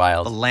Acres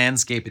Wild, the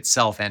landscape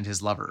itself and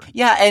his lover.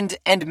 Yeah,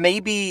 and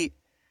maybe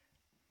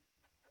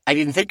I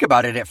didn't think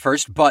about it at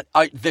first, but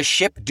the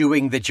ship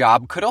doing the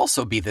job could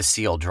also be the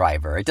seal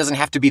driver. It doesn't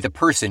have to be the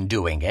person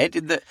doing it.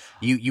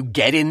 You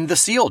get in the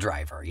seal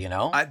driver,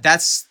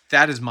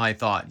 That is my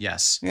thought.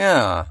 Yes.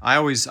 Yeah. I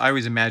always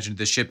imagined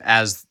the ship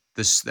as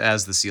the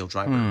seal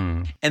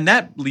driver, and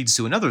that leads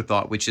to another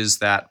thought, which is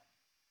that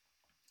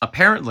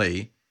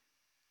apparently,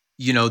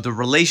 the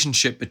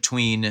relationship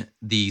between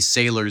the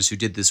sailors who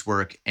did this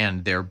work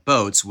and their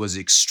boats was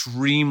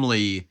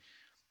extremely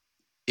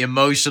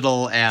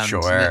emotional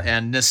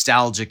and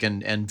nostalgic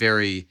and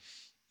very,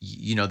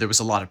 there was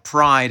a lot of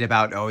pride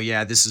about, oh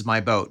yeah, this is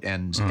my boat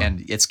and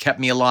it's kept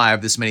me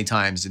alive this many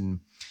times and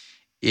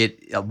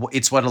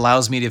it's what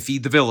allows me to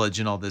feed the village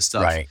and all this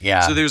stuff. Right.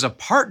 Yeah. So there's a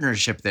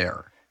partnership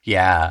there.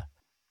 Yeah.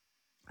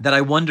 That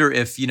I wonder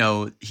if,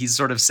 he's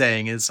sort of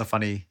saying, it's a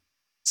funny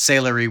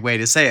sailory way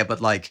to say it, but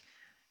like,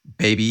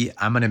 baby,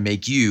 I'm going to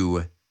make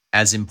you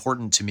as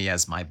important to me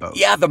as my boat.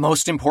 Yeah, the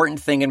most important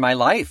thing in my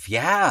life.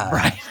 Yeah.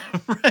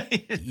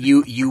 Right.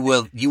 You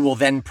will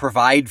then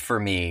provide for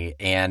me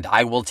and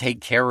I will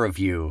take care of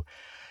you.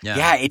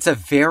 Yeah, it's a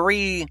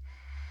very...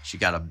 She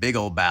got a big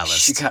old ballast.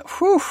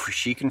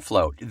 She can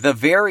float.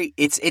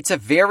 It's a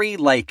very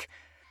like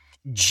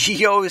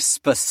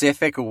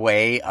geo-specific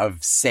way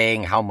of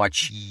saying how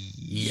much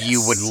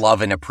you would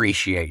love and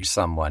appreciate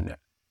someone.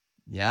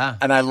 Yeah.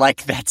 And I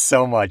like that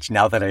so much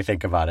now that I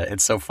think about it.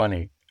 It's so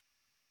funny.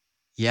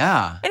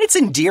 Yeah. And it's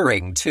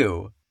endearing,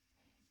 too.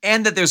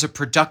 And that there's a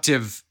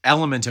productive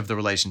element of the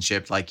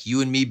relationship, like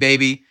you and me,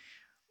 baby.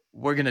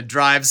 We're going to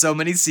drive so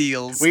many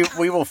seals.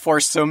 We will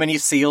force so many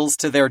seals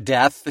to their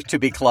death to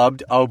be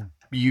clubbed. Oh,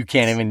 you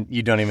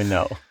don't even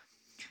know.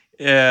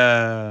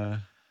 Yeah.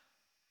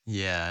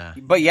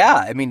 But yeah,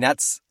 I mean,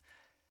 that's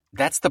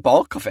the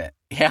bulk of it.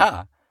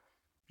 Yeah.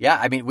 Yeah,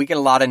 I mean, we get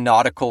a lot of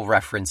nautical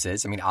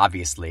references. I mean,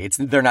 obviously,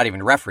 they're not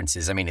even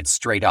references. I mean, it's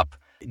straight up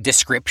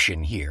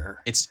description here.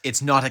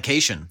 It's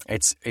nautication.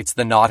 It's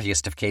the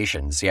naughtiest of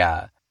cations,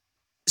 yeah.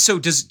 So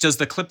does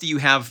the clip that you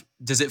have,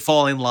 does it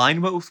fall in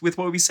line with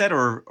what we said,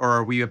 or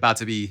are we about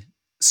to be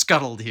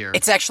scuttled here?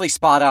 It's actually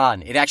spot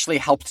on. It actually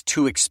helped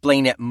to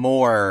explain it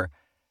more.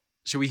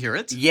 Should we hear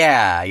it?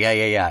 Yeah.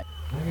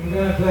 I'm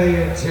going to play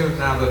you a tune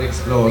now that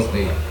explores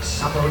the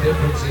subtle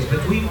differences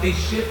between the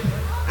ship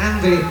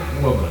and the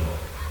woman.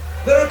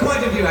 There are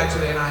quite a few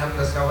actually, and I haven't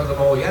discovered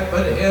them all yet,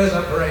 but here's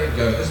a brave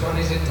go. This one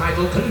is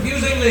entitled,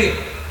 confusingly,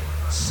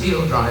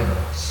 Seal Driver.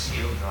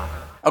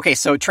 Okay,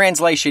 so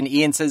translation,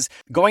 Ian says,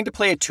 going to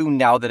play a tune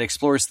now that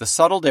explores the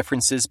subtle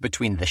differences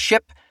between the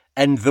ship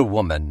and the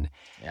woman.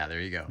 Yeah, there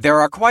you go. There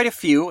are quite a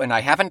few, and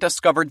I haven't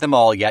discovered them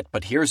all yet,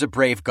 but here's a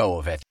brave go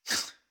of it.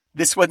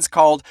 This one's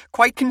called,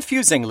 quite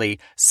confusingly,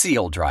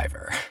 Seal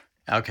Driver.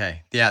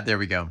 Okay, yeah, there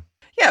we go.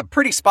 Yeah,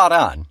 pretty spot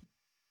on.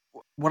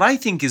 What I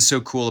think is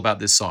so cool about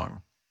this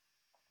song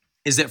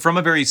is that from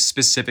a very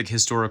specific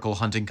historical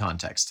hunting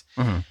context,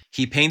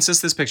 he paints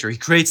us this picture, he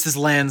creates this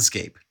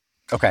landscape.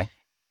 Okay.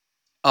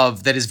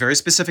 That is very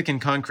specific and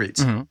concrete.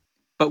 Mm-hmm.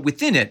 But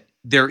within it,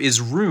 there is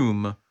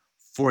room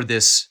for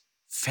this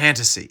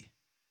fantasy.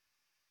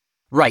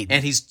 Right.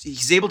 And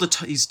he's able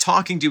to, he's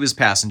talking to his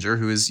passenger,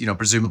 who is,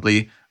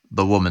 presumably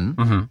the woman.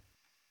 Mm-hmm.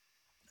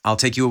 I'll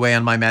take you away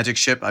on my magic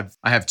ship. I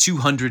have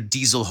 200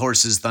 diesel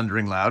horses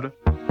thundering loud.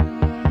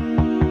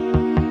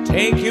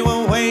 Take you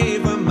away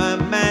from my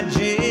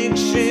magic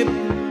ship.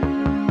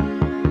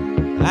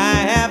 I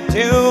have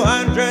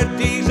 200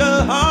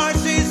 diesel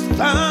horses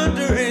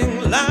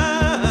thundering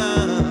loud.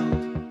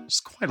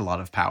 There's quite a lot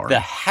of power. The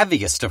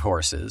heaviest of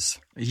horses.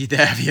 The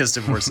heaviest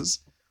of horses.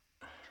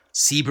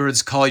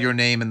 Seabirds call your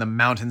name and the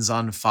mountains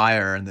on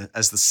fire, and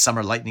as the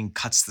summer lightning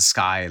cuts the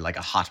sky like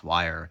a hot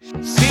wire.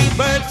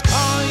 Seabirds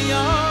call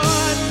your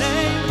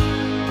name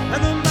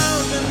and the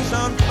mountains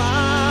on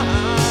fire.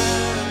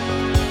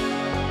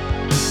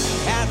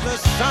 As the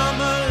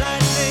summer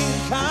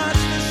lightning cuts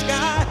the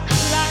sky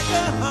like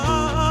a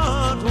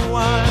hot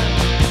wire.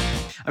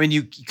 I mean,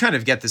 you kind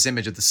of get this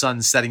image of the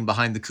sun setting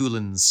behind the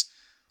Kulins.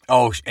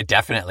 Oh,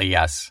 definitely,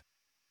 yes.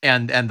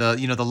 And the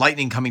the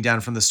lightning coming down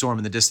from the storm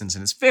in the distance,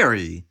 and it's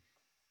very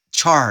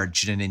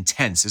charged and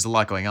intense. There's a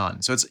lot going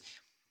on, so it's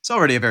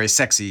already a very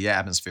sexy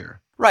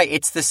atmosphere. Right.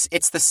 It's the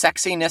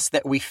sexiness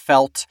that we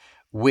felt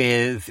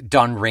with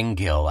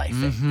Dunringill, I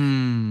think.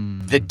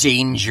 Mm-hmm. The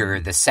danger,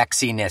 the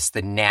sexiness,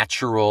 the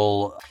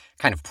natural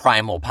kind of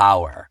primal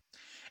power.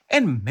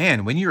 And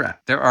man, when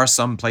there are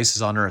some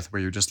places on Earth where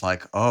you're just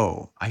like,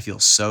 oh, I feel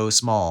so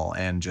small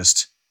and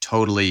just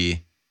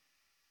totally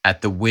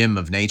at the whim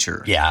of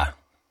nature. Yeah.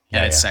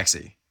 And it's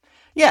sexy.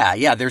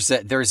 Yeah. There's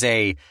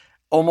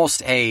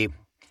almost a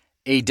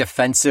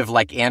defensive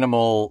like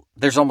animal.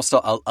 There's almost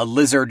a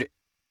lizard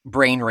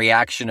brain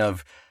reaction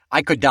of,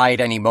 I could die at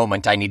any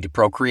moment. I need to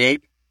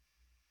procreate.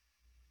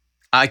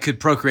 I could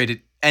procreate at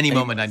any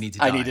moment I need to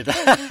die. I need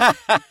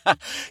to.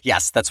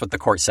 Yes, that's what the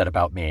court said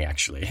about me,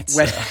 actually.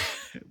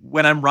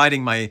 When I'm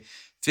riding my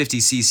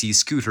 50cc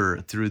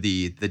scooter through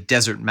the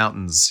desert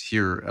mountains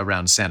here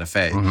around Santa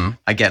Fe,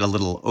 I get a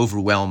little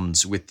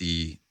overwhelmed with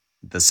the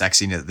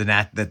sexiness,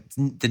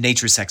 the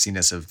nature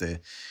sexiness of the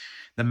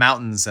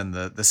mountains and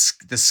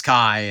the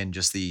sky and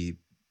just the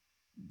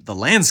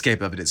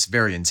landscape of it. It's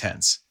very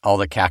intense. All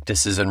the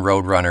cactuses and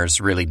roadrunners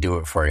really do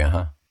it for you,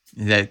 huh?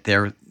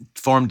 They're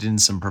formed in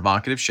some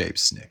provocative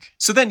shapes, Nick.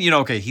 So then,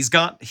 okay, he's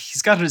got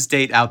his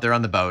date out there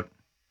on the boat.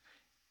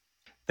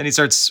 Then he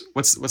starts,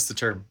 what's the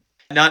term?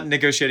 Not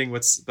negotiating,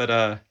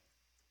 but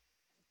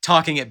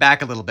talking it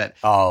back a little bit.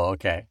 Oh,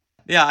 okay.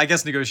 Yeah, I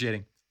guess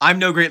negotiating. I'm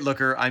no great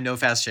looker. I'm no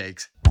fast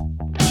shakes.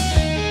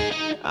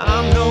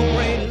 I'm no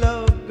great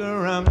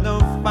looker. I'm no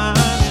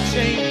fast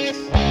shakes.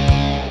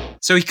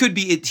 So he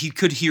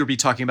could here be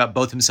talking about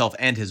both himself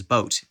and his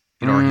boat,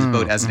 or his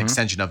boat as an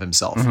extension of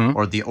himself,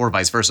 or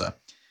vice versa.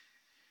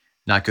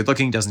 Not good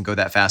looking, doesn't go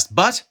that fast,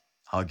 but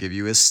I'll give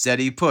you a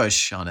steady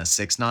push on a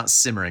 6-knot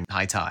simmering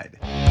high tide.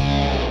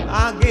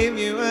 I'll give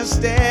you a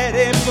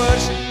steady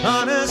push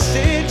on a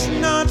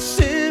 6-knot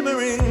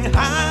simmering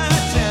high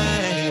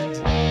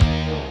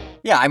tide.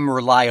 Yeah, I'm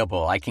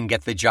reliable. I can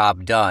get the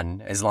job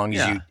done as long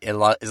as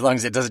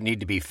it doesn't need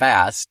to be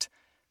fast.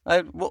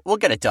 We'll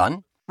get it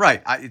done.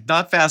 Right,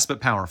 not fast but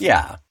powerful.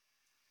 Yeah.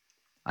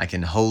 I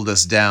can hold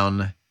us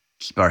down,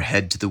 keep our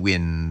head to the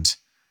wind,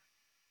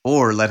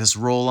 or let us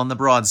roll on the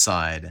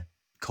broadside,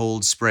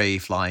 cold spray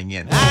flying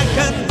in. I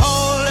can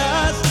hold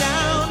us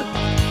down,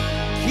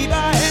 keep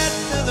our head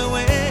to the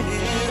wind,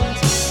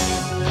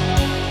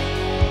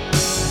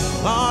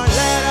 or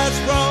let us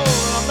roll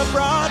on the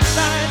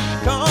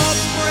broadside, cold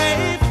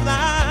spray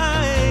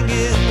flying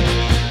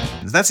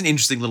That's an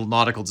interesting little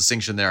nautical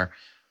distinction there.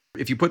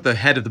 If you put the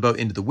head of the boat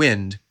into the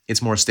wind,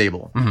 it's more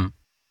stable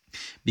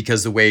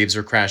because the waves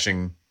are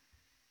crashing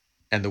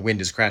and the wind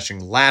is crashing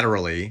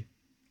laterally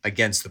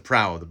against the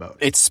prow of the boat.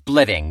 It's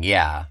splitting,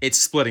 yeah. It's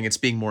splitting. It's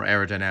being more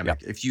aerodynamic.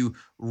 Yep. If you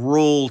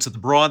roll to the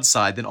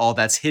broadside, then all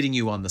that's hitting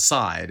you on the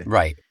side,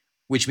 Right.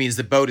 which means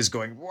the boat is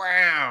going,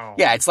 wow.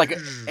 Yeah, it's like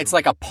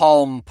a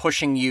palm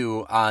pushing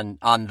you on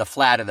the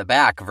flat of the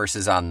back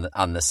versus on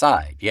the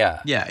side.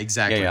 Yeah. Yeah,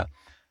 exactly. Yeah.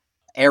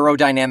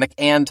 Aerodynamic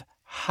and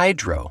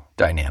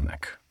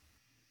hydrodynamic.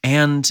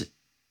 And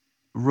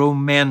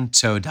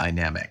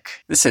romantodynamic.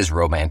 This is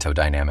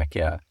romantodynamic,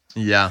 yeah.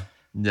 Yeah,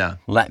 yeah.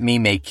 Let me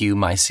make you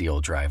my seal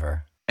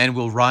driver. And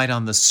we'll ride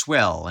on the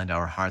swell and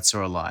our hearts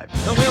are alive.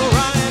 So we'll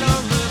ride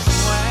on the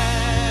swell,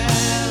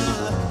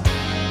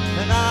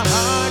 and our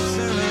hearts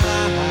are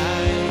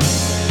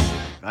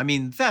alive. I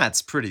mean,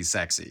 that's pretty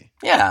sexy.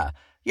 Yeah.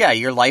 Yeah,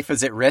 your life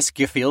is at risk.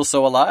 You feel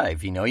so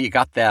alive. You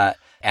got that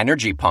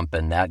energy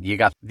pumping, that you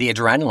got the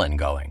adrenaline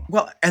going.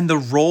 Well, and the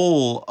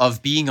role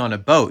of being on a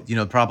boat,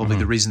 probably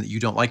the reason that you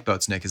don't like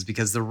boats, Nick, is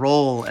because the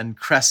roll and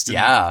crest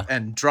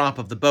and drop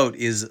of the boat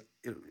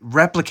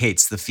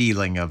replicates the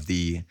feeling of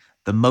the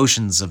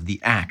motions of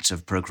the act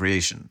of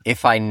procreation.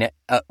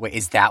 Wait,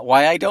 is that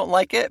why I don't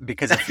like it?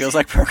 Because it feels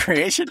like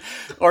procreation?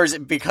 Or is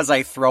it because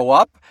I throw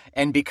up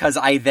and because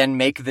I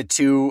then I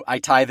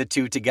tie the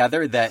two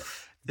together, that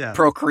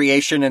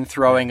procreation and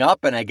throwing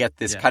up, and I get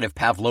this kind of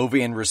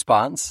Pavlovian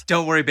response?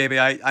 Don't worry, baby.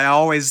 I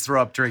always throw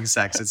up during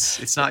sex.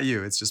 It's not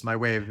you. It's just my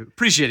way of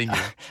appreciating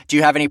you. Do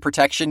you have any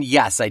protection?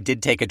 Yes, I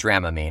did take a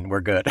Dramamine.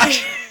 We're good.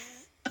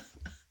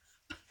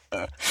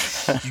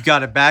 You got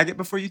to bag it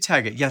before you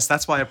tag it. Yes,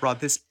 that's why I brought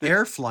this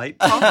Air Flight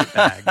pocket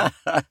bag.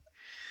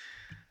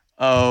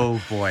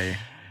 Oh, boy.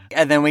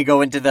 And then we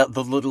go into the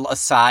little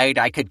aside.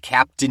 I could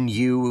captain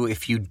you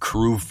if you'd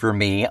crew for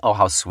me. Oh,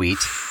 how sweet.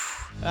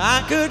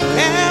 I could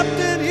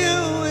captain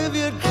you if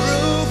you'd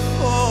crew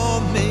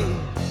for me.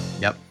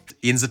 Yep.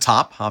 Ian's the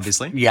top,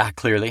 obviously. Yeah,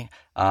 clearly.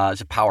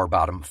 It's a power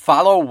bottom.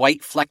 Follow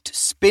white-flecked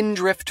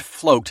spindrift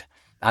float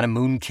on a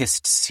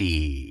moon-kissed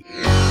sea.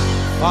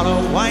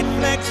 Follow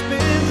white-flecked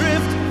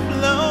spindrift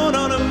float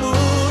on a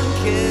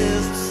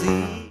moon-kissed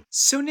sea.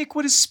 So, Nick,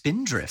 what is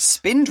spindrift?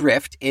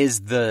 Spindrift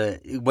is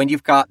when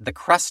you've got the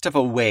crest of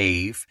a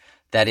wave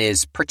that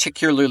is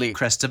particularly...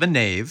 Crest of a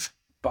nave.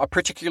 A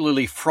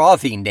particularly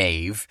frothy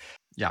nave.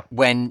 Yeah.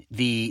 When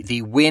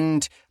the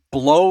wind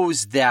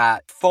blows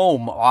that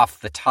foam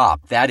off the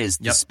top, that is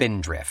the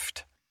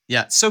spindrift.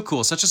 Yeah, so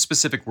cool. Such a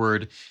specific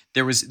word.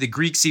 The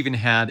Greeks even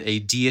had a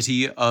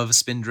deity of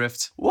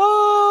spindrift.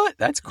 What?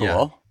 That's cool.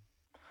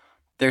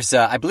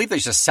 Yeah. I believe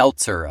there's a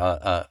seltzer,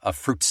 a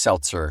fruit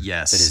seltzer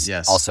that is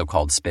also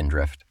called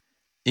spindrift.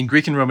 In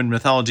Greek and Roman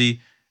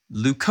mythology,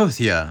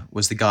 Leucothea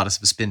was the goddess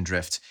of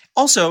spindrift.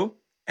 Also,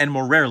 and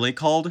more rarely,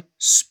 called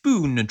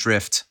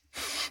spoondrift.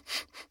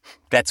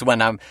 That's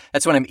when I'm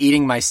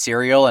eating my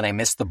cereal and I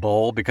miss the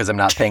bowl because I'm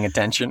not paying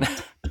attention.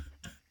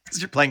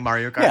 Because you're playing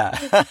Mario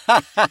Kart.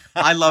 Yeah.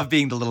 I love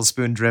being the little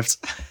spoondrift.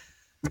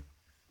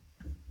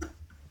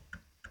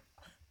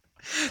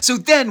 So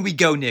then we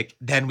go, Nick.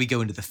 Then we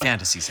go into the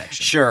fantasy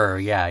section. Sure.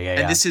 Yeah.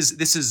 And this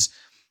is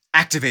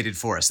activated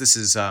for us. This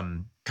is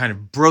kind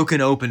of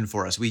broken open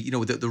for us.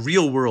 The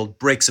real world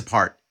breaks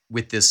apart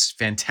with this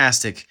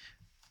fantastic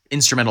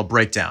instrumental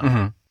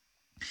breakdown,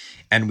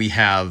 and we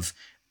have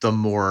the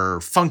more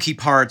funky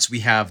parts.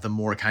 We have the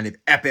more kind of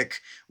epic.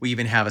 We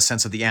even have a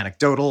sense of the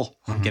anecdotal.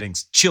 I'm getting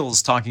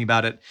chills talking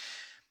about it.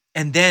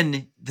 And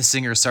then the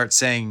singer starts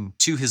saying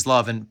to his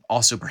love, and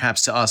also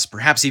perhaps to us,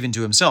 perhaps even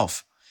to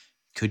himself,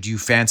 "Could you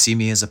fancy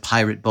me as a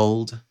pirate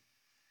bold?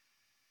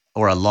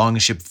 Or a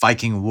longship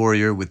Viking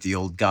warrior with the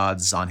old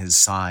gods on his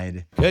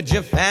side? Could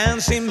you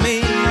fancy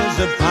me as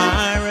a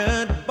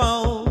pirate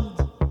bold?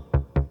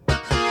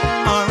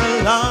 Or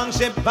a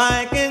longship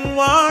Viking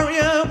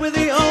warrior with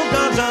the old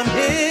gods on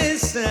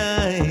his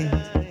side?"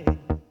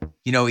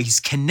 He's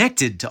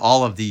connected to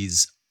all of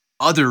these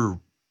other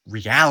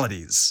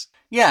realities.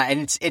 Yeah,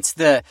 and it's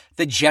the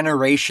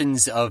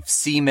generations of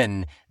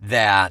seamen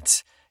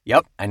that...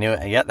 Yep, I knew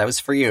it. Yeah, that was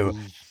for you.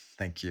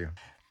 Thank you.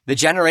 The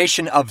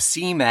generation of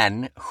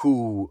seamen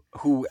who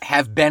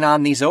have been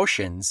on these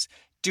oceans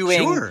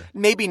doing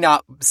maybe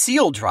not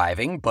seal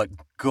driving, but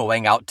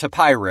going out to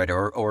pirate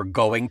or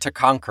going to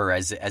conquer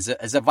as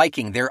a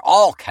Viking. They're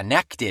all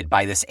connected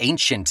by this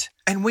ancient.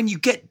 And when you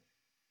get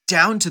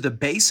down to the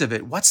base of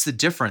it, what's the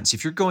difference?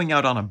 If you're going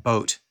out on a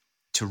boat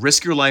to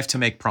risk your life to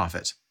make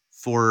profit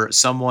for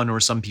someone or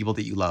some people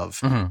that you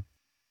love,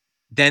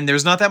 then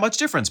there's not that much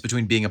difference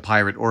between being a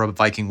pirate or a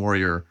Viking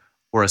warrior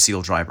or a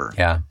seal driver.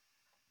 Yeah.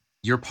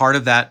 You're part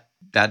of that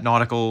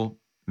nautical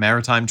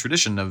maritime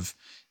tradition of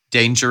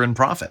danger and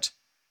profit,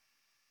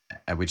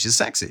 which is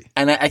sexy.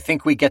 And I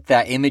think we get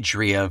that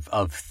imagery of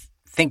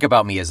think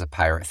about me as a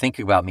pirate, think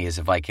about me as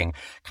a Viking.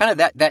 Kind of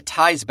that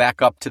ties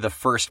back up to the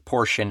first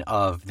portion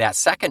of that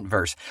second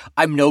verse.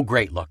 I'm no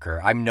great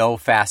looker. I'm no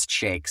fast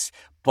shakes,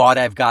 but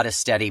I've got a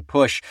steady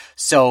push.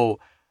 So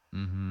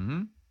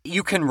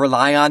you can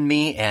rely on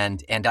me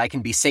and I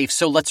can be safe.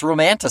 So let's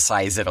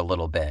romanticize it a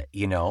little bit.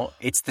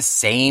 It's the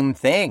same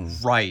thing.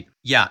 Right.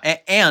 Yeah.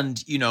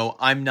 And,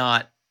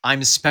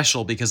 I'm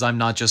special because I'm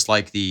not just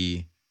like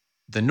the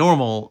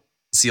normal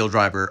seal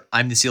driver.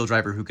 I'm the seal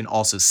driver who can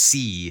also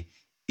see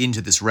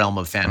into this realm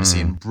of fantasy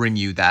and bring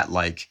you that,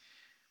 like,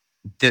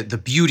 the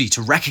beauty,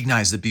 to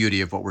recognize the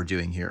beauty of what we're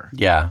doing here.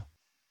 Yeah.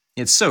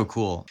 It's so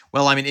cool.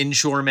 Well, I'm an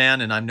inshore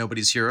man and I'm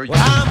nobody's hero. Well,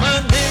 I'm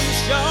an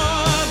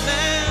inshore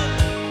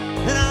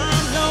man, and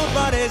I'm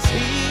nobody's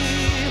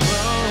hero.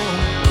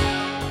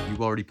 You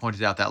already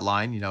pointed out that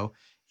line,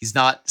 he's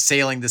not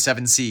sailing the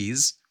seven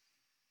seas.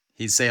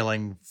 He's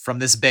sailing from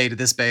this bay to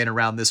this bay and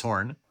around this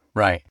horn.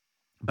 Right.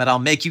 But I'll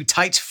make you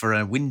tight for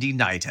a windy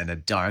night and a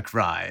dark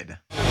ride.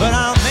 But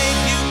I'll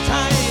make you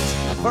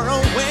tight for a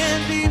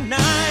windy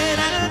night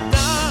and a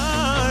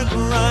dark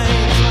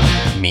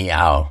ride.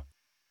 Meow.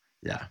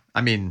 Yeah.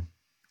 I mean,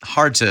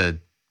 hard to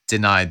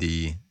deny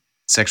the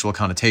sexual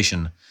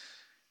connotation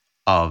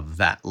of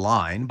that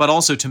line, but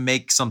also to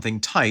make something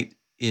tight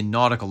in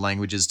nautical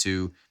language is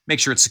to make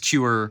sure it's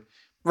secure,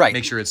 Right.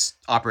 make sure it's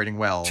operating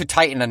well. To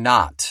tighten a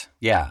knot.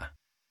 Yeah.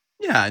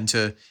 Yeah,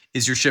 and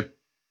is your ship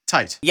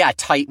tight? Yeah,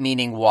 tight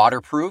meaning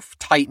waterproof.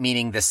 Tight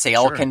meaning the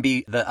sail Sure.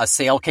 a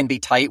sail can be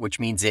tight, which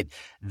means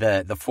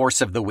the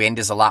force of the wind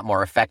is a lot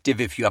more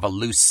effective. If you have a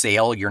loose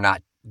sail, you're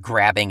not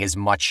grabbing as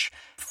much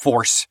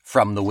force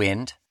from the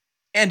wind.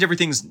 And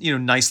everything's,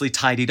 nicely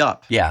tidied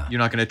up. Yeah. You're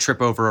not going to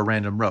trip over a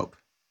random rope.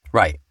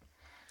 Right.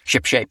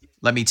 Ship shape.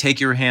 Let me take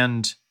your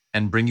hand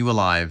and bring you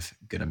alive.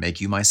 Gonna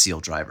make you my seal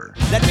driver.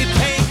 Let me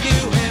take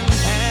you in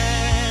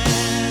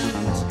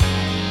hand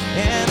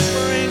and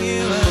bring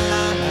you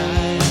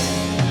alive.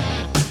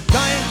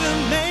 Trying to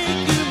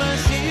make you my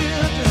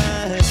seal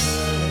driver.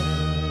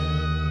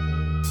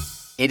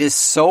 It is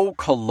so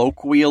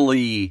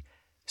colloquially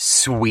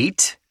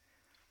sweet,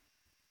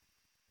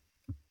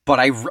 but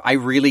I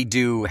really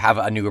do have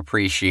a new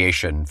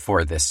appreciation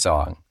for this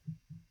song.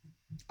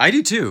 I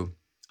do too.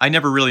 I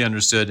never really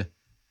understood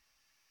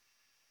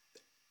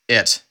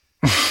it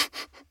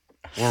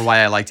or why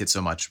I liked it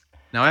so much.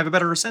 Now I have a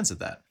better sense of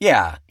that.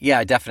 Yeah,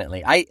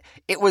 definitely.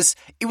 It was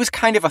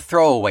kind of a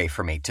throwaway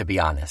for me, to be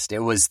honest. It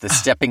was the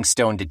stepping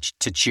stone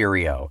to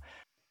Cheerio.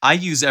 I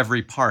use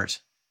every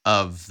part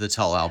of the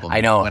Tull album I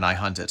know. when I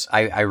hunt it.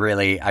 I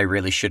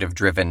really should have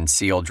driven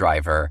Seal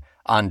Driver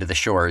onto the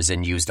shores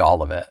and used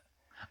all of it.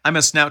 I'm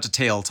a snout to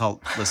tail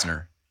Tull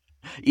listener.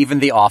 Even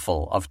the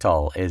offal of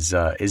Tull is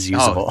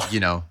usable.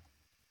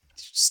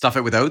 Stuff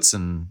it with oats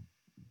and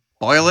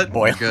boil it.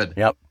 Boil. And you're good.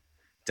 Yep.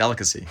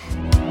 Delicacy.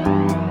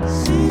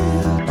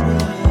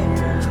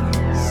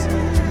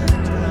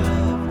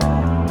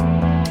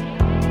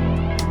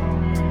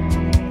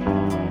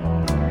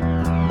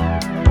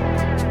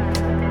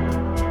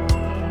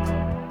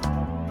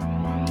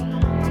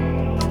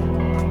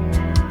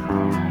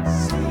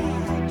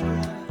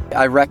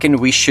 I reckon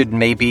we should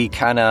maybe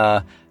kind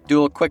of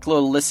do a quick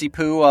little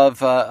lissy-poo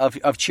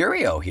of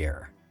Cheerio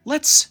here.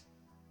 Let's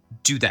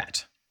do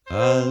that.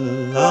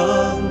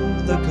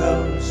 Along the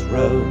coast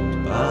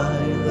road by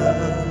the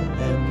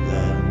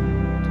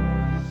headland,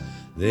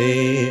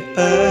 the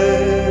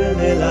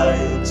early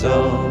lights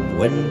of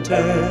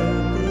winter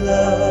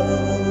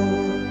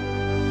glow.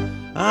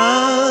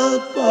 I'll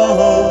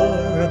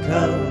pour a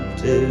cup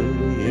to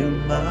you,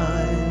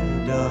 my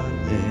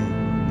darling,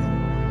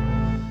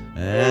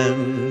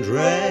 and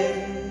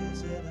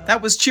raise it up.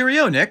 That was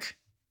Cheerio, Nick.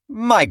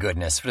 My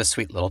goodness, what a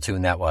sweet little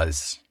tune that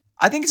was.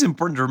 I think it's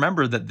important to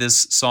remember that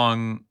this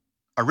song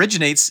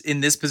originates in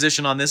this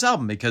position on this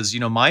album because,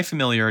 my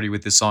familiarity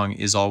with this song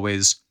is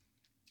always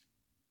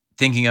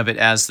thinking of it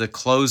as the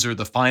closer,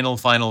 the final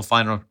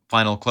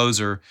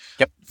closer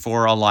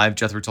for a live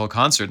Jethro Tull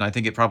concert. And I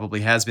think it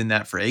probably has been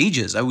that for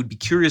ages. I would be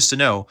curious to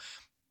know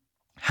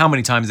how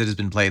many times it has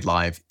been played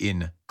live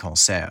in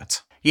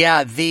concert.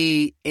 Yeah,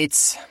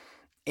 it's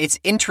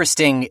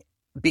interesting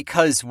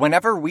because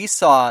whenever we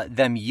saw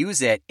them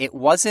use it, it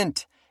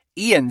wasn't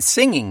Ian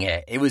singing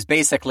it. It was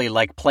basically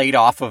like played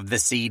off of the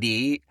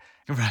CD.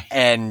 Right.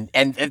 And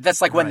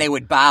that's like when they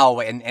would bow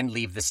and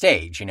leave the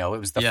stage. It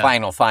was the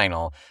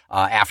final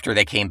after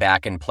they came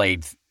back and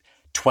played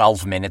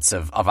 12 minutes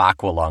of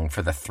Aqualung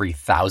for the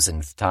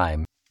 3,000th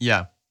time.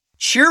 Yeah.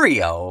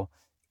 Cheerio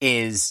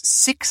is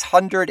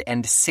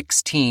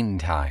 616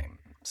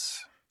 times.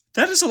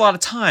 That is a lot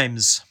of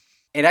times.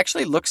 It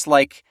actually looks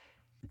like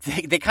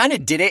they kind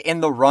of did it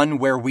in the run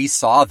where we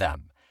saw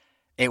them.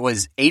 It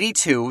was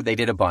 82, they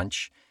did a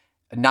bunch.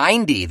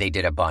 90, they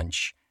did a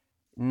bunch.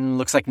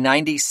 Looks like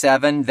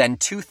 97, then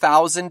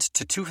 2000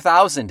 to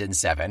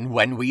 2007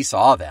 when we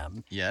saw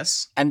them.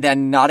 Yes. And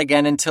then not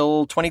again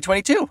until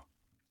 2022.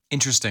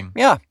 Interesting.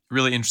 Yeah.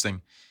 Really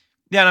interesting.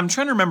 Yeah, and I'm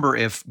trying to remember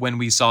if when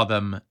we saw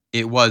them,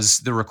 it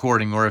was the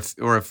recording or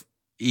if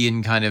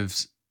Ian kind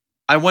of...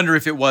 I wonder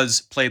if it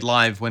was played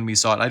live when we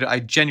saw it. I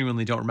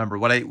genuinely don't remember.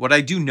 What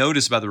I do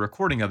notice about the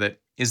recording of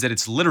it is that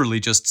it's literally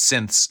just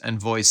synths and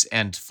voice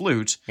and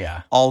flute.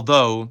 Yeah.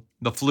 Although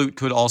the flute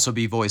could also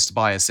be voiced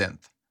by a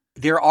synth.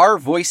 There are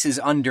voices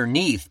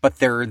underneath, but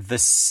they're the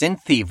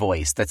synthy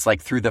voice that's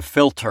like through the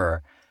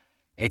filter.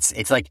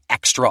 It's like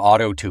extra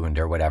auto-tuned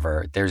or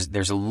whatever.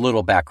 There's a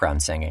little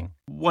background singing.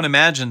 One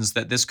imagines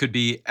that this could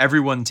be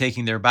everyone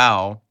taking their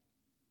bow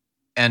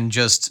and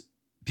just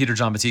Peter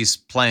John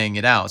Batiste playing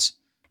it out.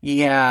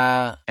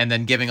 Yeah. And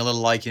then giving a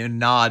little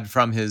nod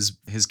from his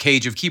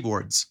cage of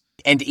keyboards.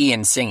 And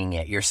Ian singing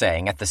it, you're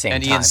saying, at the same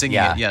time. And Ian singing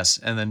it, yes.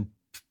 And then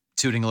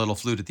tooting a little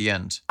flute at the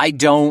end.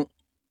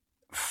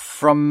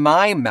 From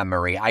my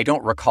memory, I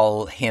don't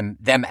recall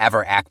them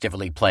ever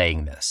actively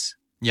playing this.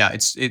 Yeah,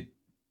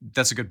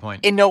 that's a good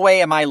point. In no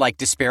way am I like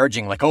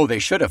disparaging, like, oh, they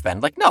should have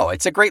been. Like, no,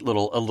 it's a great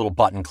little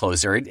button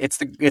closer.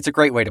 It's a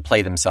great way to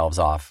play themselves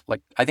off.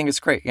 Like, I think it's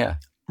great, yeah.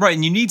 Right,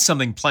 and you need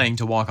something playing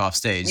to walk off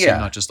stage. So Yeah. you're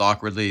not just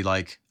awkwardly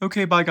like,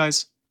 okay, bye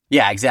guys.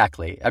 Yeah,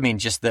 exactly. I mean,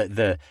 just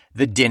the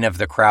din of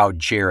the crowd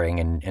cheering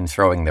and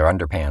throwing their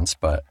underpants,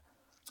 but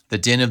The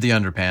din of the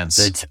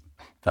underpants.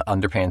 the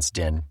underpants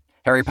din.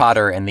 Harry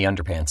Potter and the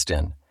underpants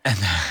din.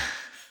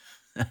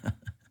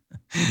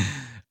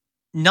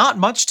 Not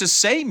much to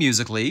say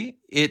musically.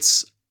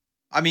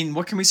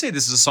 What can we say?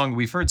 This is a song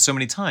we've heard so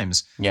many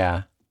times.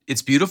 Yeah.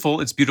 It's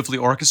beautiful. It's beautifully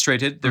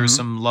orchestrated. There's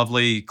some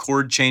lovely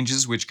chord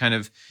changes which kind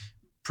of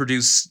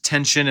produce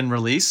tension and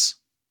release.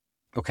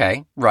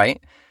 Okay,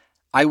 right.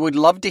 I would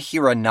love to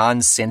hear a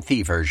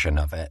non-synthy version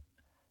of it,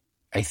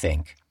 I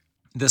think.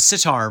 The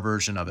sitar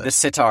version of it. The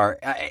sitar.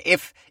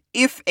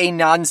 If a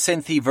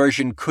non-synthy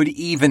version could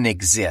even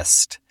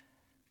exist.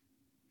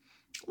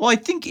 Well, I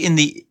think in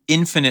the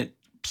infinite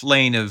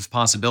plane of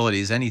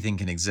possibilities, anything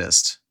can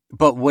exist.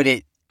 But would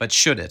it? But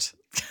should it?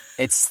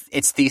 It's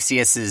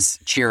Theseus's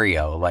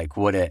Cheerio. Like,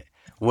 would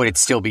it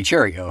still be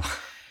Cheerio?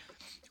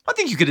 I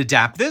think you could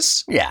adapt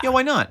this. Yeah. Yeah,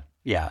 why not?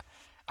 Yeah.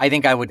 I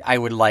think I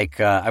would like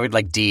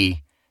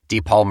D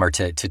Palmer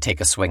to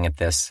take a swing at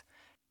this.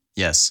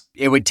 Yes.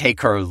 It would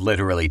take her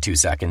literally 2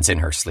 seconds in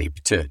her sleep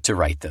to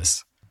write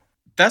this.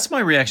 That's my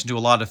reaction to a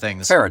lot of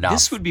things. Fair enough.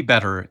 This would be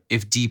better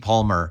if D.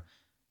 Palmer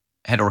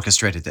had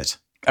orchestrated it.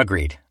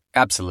 Agreed.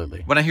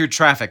 Absolutely. When I hear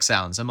traffic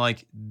sounds, I'm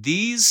like,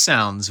 these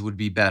sounds would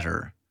be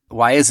better.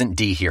 Why isn't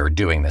Dee here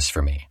doing this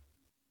for me?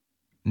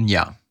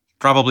 Yeah.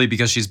 Probably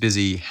because she's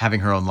busy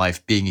having her own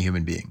life, being a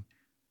human being.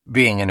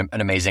 Being an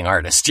amazing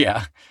artist,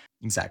 yeah.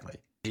 Exactly.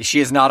 She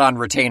is not on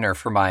retainer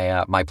for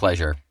my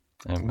pleasure.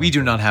 We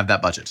do not have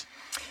that budget.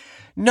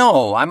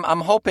 No,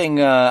 I'm hoping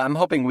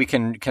we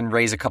can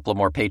raise a couple of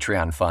more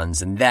Patreon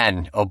funds, and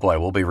then, oh boy,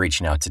 we'll be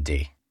reaching out to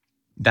Dee.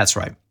 That's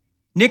right.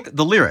 Nick,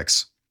 the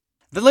lyrics.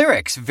 The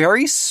lyrics,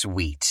 very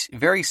sweet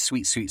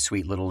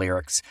little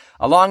lyrics.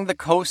 Along the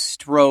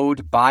coast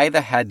road, by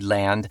the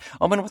headland.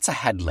 Oh man, what's a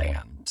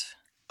headland?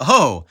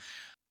 Oh,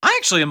 I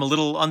actually am a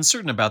little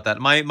uncertain about that.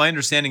 My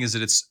understanding is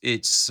that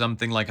it's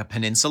something like a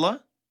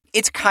peninsula.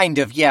 It's kind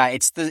of, yeah.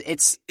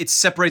 It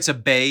separates a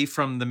bay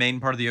from the main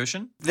part of the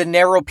ocean. The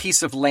narrow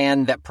piece of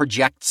land that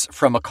projects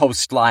from a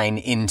coastline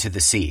into the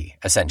sea,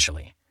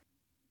 essentially.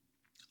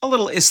 A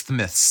little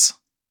isthmus.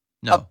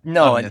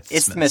 No, an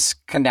isthmus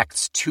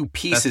connects two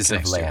pieces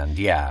of land,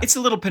 yeah. It's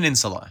a little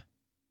peninsula.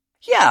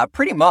 Yeah,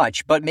 pretty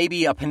much, but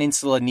maybe a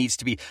peninsula needs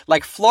to be,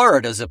 like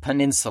Florida's a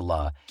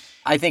peninsula.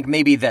 I think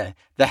maybe the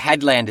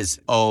headland is...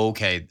 Oh,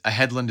 okay. A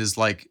headland is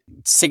like...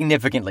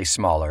 significantly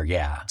smaller,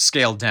 yeah.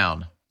 Scaled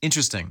down.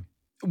 Interesting.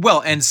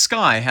 Well, and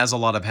Skye has a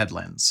lot of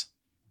headlands.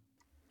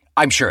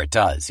 I'm sure it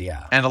does,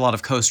 yeah. And a lot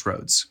of coast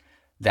roads.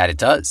 That it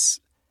does.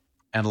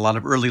 And a lot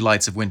of early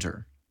lights of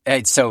winter.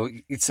 So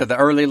the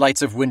early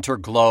lights of winter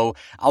glow.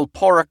 I'll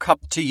pour a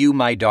cup to you,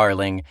 my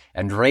darling,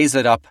 and raise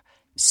it up,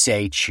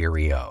 say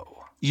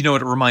cheerio. You know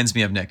what it reminds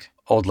me of, Nick?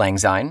 Old Lang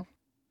Syne?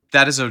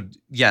 That is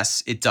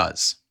yes, it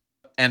does.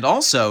 And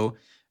also,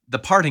 The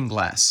Parting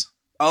Glass.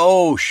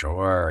 Oh,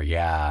 sure,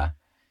 yeah.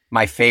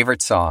 My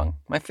favorite song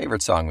we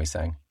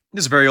sang.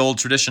 There's a very old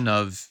tradition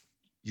of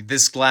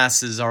this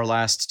glass is our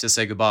last to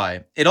say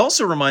goodbye. It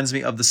also reminds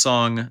me of the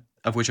song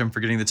of which I'm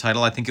forgetting the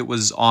title. I think it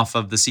was off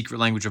of The Secret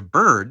Language of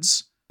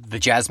Birds. The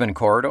Jasmine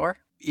Corridor?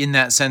 In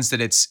that sense that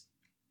it's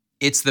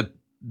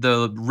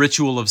the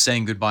ritual of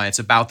saying goodbye. It's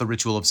about the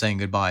ritual of saying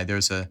goodbye.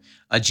 There's a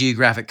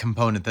geographic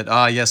component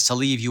that, yes, to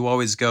leave you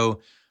always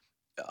go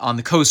on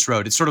the coast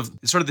road. It's sort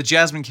of the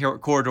Jasmine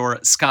Corridor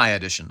Skye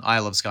edition,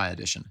 Isle of Skye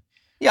edition.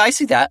 Yeah, I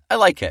see that. I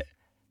like it.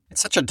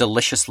 It's such a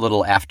delicious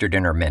little after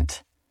dinner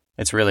mint.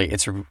 It's really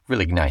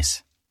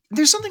nice.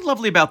 There's something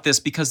lovely about this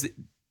because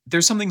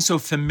there's something so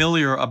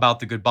familiar about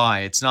the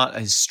goodbye. It's not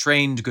a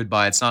strained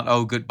goodbye. It's not,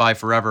 oh, goodbye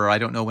forever. I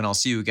don't know when I'll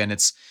see you again.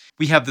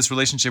 We have this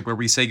relationship where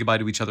we say goodbye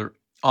to each other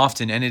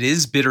often, and it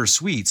is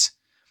bittersweet.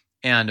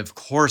 And of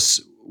course,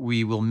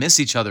 we will miss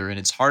each other, and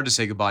it's hard to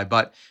say goodbye,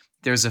 but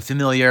there's a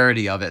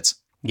familiarity of it.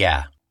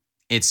 Yeah.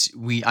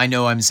 I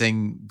know I'm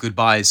saying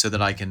goodbye so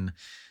that I can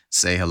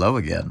say hello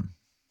again.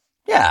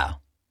 Yeah.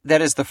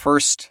 That is the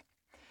first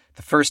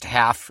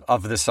half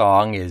of the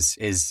song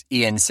is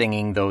Ian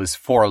singing those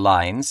 4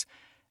 lines.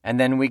 And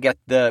then we get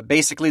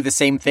basically the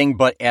same thing,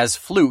 but as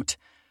flute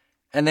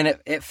And then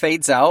it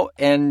fades out,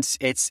 and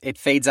it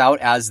fades out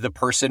as the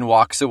person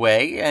walks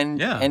away,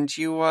 and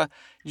you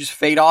just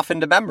fade off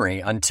into memory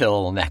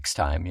until next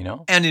time, you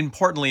know? And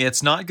importantly,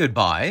 it's not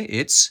goodbye,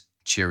 it's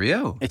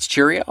cheerio. It's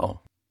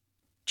cheerio.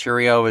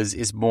 Cheerio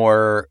is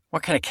more,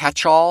 what kind of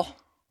catch-all,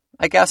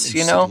 I guess,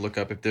 you know? Look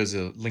up if there's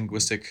a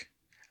linguistic...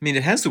 I mean,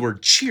 it has the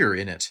word cheer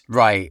in it.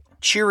 Right.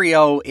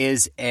 Cheerio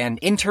is an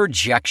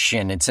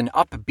interjection. It's an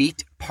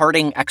upbeat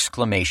parting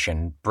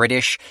exclamation.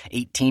 British,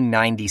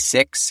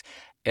 1896,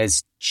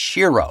 as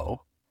cheero.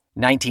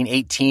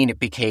 1918, it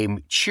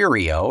became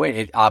Cheerio.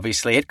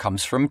 It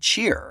comes from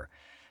cheer.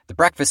 The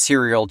breakfast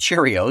cereal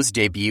Cheerios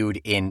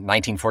debuted in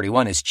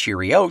 1941 as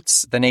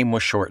Cheeriots. The name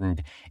was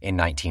shortened in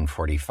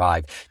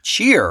 1945.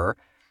 Cheer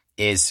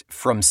is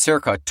from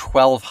circa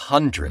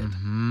 1200.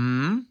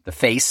 Mm-hmm. The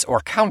face or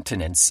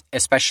countenance,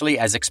 especially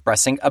as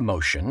expressing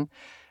emotion,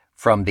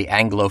 from the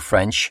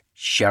Anglo-French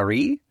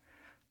chérie,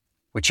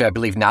 which I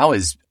believe now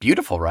is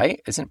beautiful,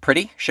 right? Isn't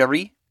pretty,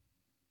 chérie?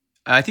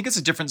 I think it's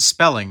a different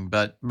spelling,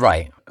 but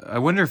right. I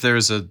wonder if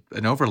there's an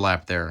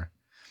overlap there.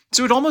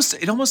 So it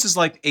almost is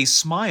like a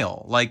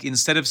smile. Like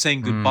instead of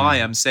saying goodbye,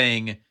 I'm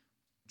saying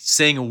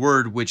a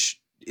word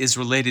which is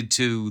related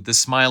to the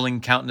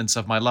smiling countenance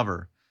of my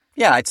lover.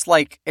 Yeah, it's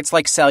like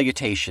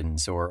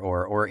salutations,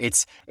 or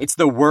it's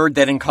the word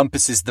that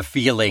encompasses the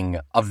feeling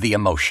of the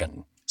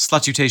emotion.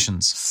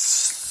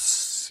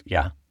 Salutations.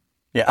 Yeah.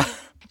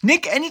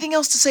 Nick, anything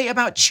else to say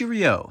about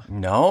cheerio?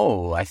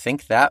 No, I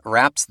think that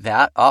wraps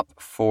that up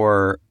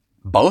for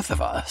both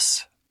of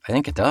us. I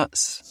think it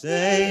does.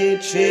 Say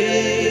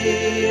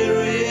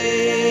cheerio.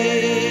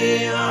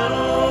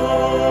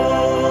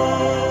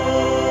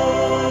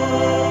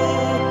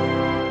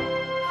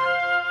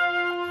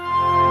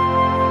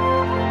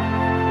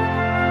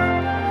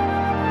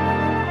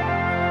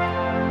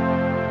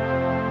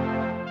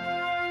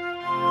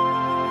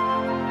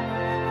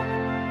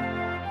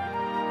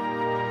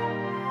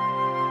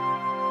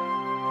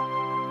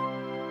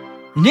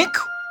 Nick,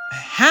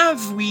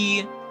 have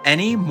we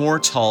any more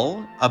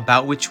tull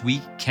about which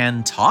we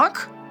can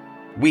talk?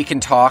 We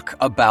can talk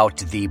about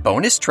the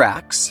bonus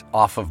tracks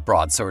off of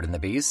Broadsword and the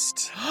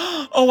Beast.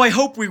 Oh, I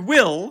hope we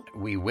will.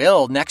 We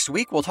will. Next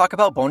week, we'll talk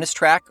about bonus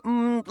track.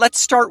 Let's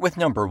start with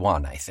number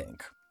 1, I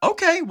think.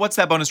 Okay, what's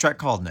that bonus track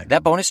called, Nick?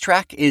 That bonus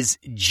track is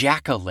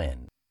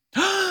Jacqueline.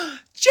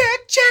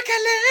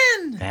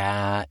 Jacqueline!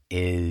 That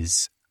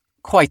is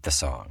quite the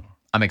song.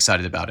 I'm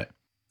excited about it.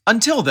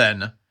 Until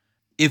then,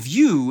 if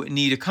you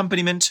need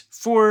accompaniment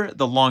for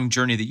the long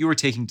journey that you are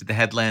taking to the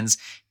headlands,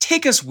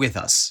 take us with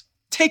us.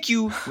 Take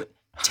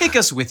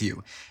us with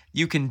you.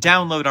 You can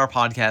download our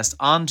podcast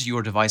onto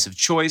your device of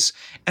choice,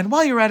 and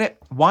while you're at it,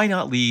 why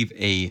not leave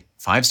a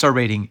 5-star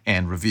rating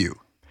and review?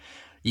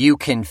 You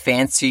can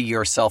fancy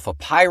yourself a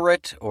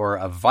pirate or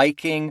a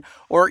Viking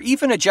or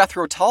even a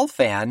Jethro Tull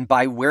fan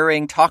by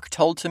wearing Talk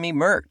Tull to Me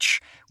merch,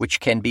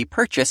 which can be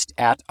purchased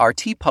at our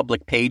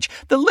TeePublic page.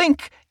 The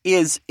link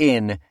is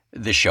in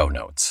the show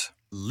notes.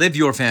 Live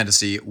your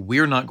fantasy.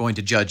 We're not going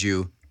to judge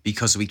you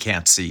because we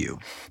can't see you.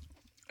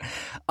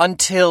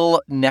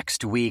 Until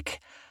next week,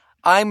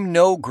 I'm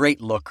no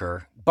great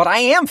looker, but I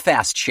am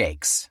fast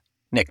shakes.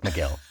 Nick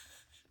McGill.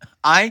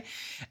 I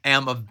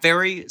am a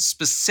very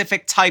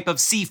specific type of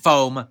sea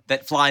foam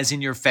that flies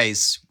in your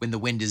face when the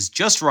wind is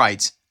just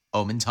right.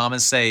 Omen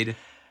Thomas Sade.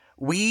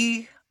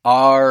 We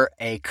are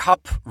a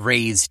cup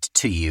raised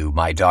to you,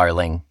 my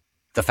darling,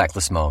 the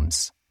feckless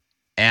momes.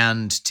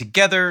 And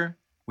together,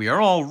 we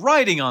are all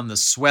riding on the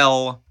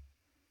swell.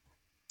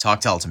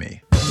 Talk Tull to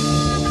me.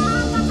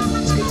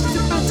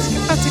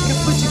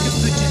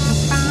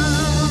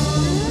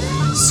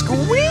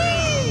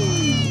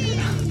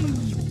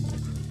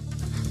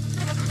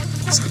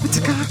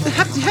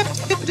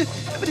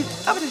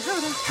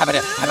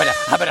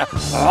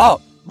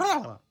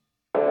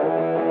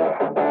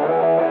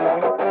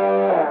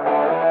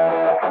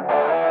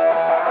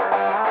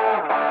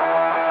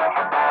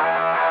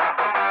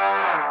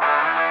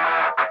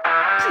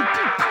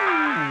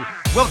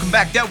 Welcome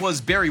back. That was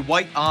Barry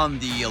White on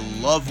the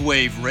Love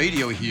Wave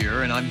Radio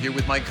here, and I'm here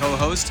with my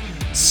co-host,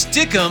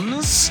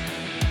 Stickums.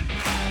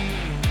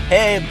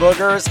 Hey,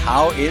 boogers,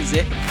 how is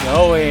it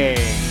going?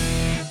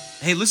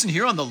 Hey, listen,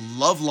 here on the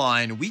Love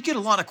Line, we get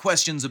a lot of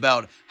questions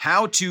about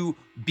how to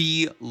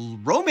be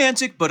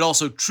romantic but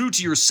also true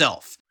to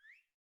yourself.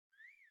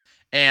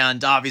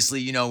 And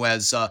obviously, you know,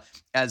 as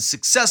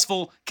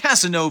successful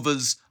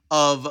Casanovas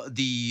of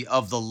the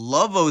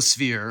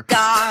lovosphere,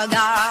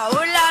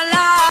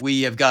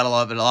 we have got a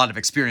lot of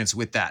experience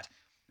with that.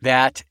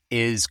 That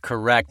is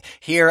correct.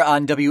 Here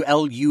on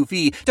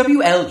WLUV, bringing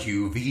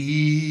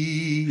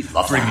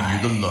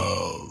you the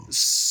love.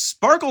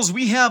 Sparkles,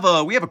 we have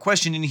a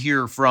question in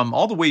here from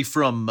all the way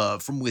from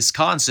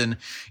Wisconsin.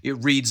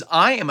 It reads,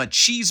 I am a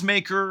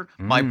cheesemaker.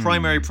 My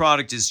primary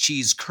product is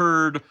cheese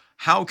curd.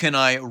 How can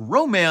I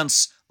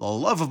romance the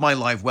love of my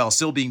life while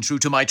still being true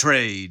to my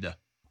trade?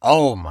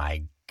 Oh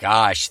my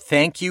gosh.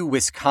 Thank you,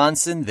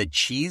 Wisconsin, the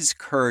cheese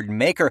curd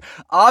maker.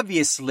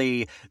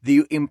 Obviously,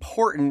 the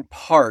important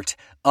part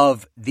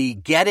of the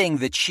getting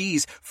the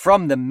cheese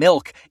from the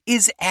milk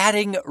is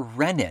adding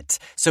rennet.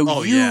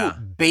 So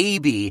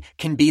baby,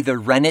 can be the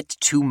rennet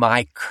to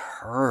my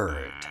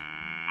curd.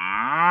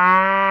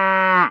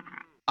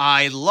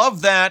 I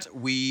love that.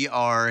 We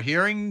are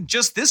hearing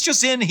just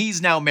in,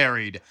 he's now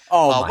married.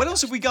 What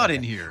else have we got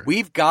in here?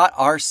 We've got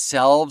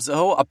ourselves,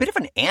 a bit of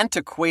an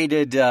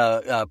antiquated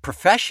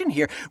profession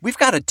here. We've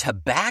got a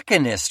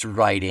tobacconist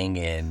writing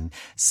in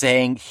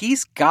saying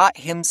he's got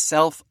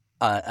himself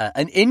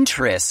an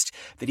interest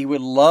that he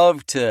would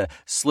love to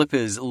slip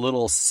his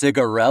little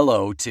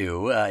cigarello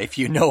to, if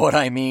you know what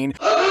I mean.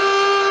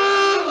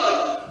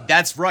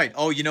 That's right.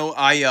 Oh,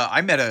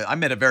 I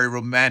met a very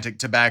romantic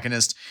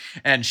tobacconist,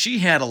 and she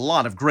had a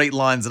lot of great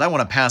lines that I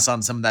want to pass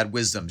on some of that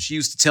wisdom. She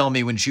used to tell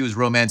me when she was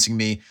romancing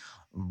me,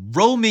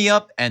 roll me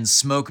up and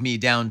smoke me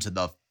down to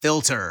the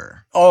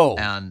filter. Oh,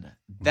 and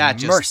that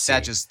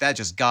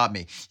just got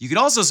me. You can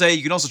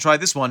also try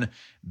this one,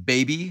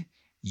 baby,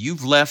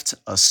 you've left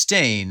a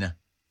stain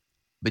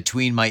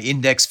between my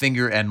index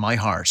finger and my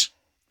heart.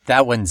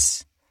 That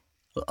one's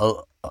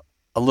a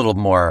little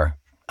more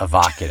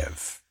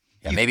evocative.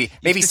 Yeah,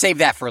 maybe save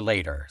that for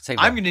later.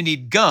 I'm going to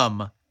need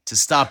gum to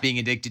stop being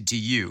addicted to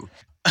you.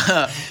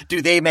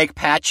 Do they make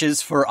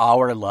patches for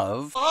our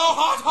love? Oh,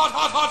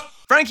 hot.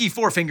 Frankie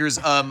Four Fingers.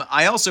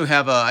 I also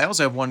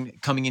have one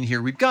coming in here.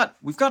 We've got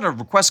a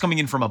request coming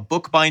in from a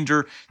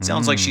bookbinder.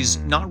 Sounds like she's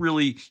not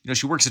really,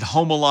 she works at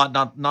home a lot,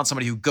 not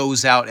somebody who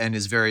goes out and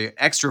is very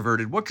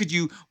extroverted. What could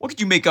you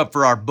make up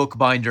for our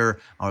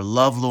bookbinder, our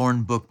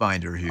lovelorn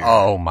bookbinder here?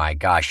 Oh my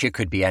gosh, it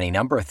could be any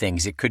number of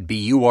things. It could be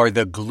you are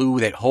the glue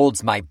that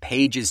holds my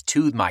pages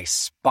to my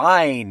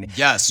spine.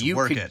 Yes, you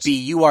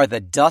are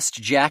the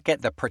dust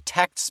jacket that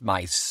protects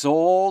my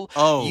soul.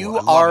 Oh, you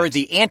are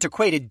the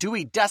antiquated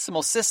Dewey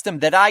Decimal System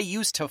that I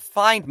use to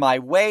find my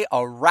way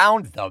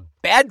around the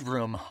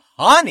bedroom,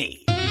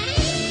 honey.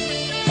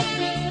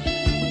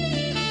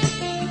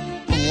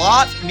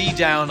 Blot me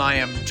down, I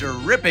am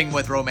dripping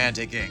with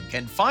romantic ink.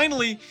 And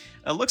finally,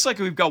 it looks like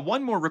we've got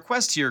one more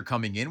request here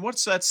coming in.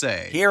 What's that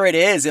say? Here it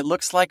is. It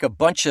looks like a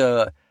bunch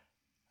of...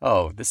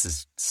 Oh, this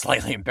is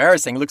slightly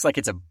embarrassing. It looks like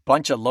it's a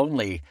bunch of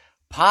lonely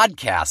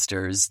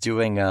podcasters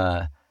doing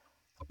a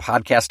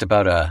podcast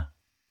about a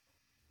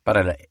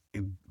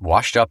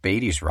washed-up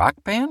 80s rock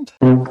band?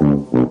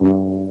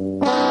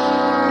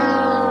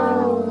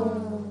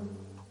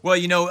 Well,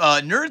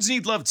 nerds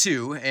need love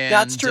too, and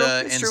that's true.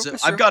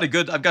 I've got a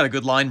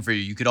good line for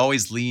you. You could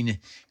always lean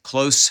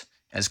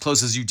as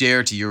close as you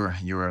dare to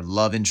your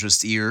love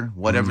interest's ear,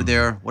 whatever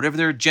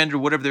their gender,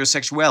 whatever their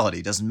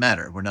sexuality, doesn't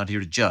matter. We're not here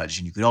to judge,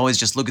 and you could always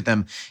just look at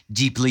them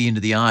deeply into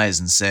the eyes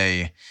and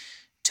say,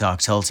 "Talk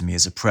to me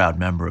as a proud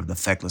member of the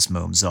Feckless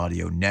Momes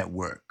Audio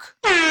Network."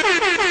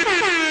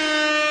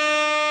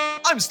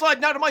 I'm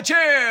sliding out of my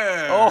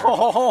chair!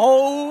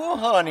 Oh,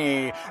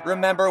 honey.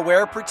 Remember,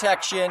 wear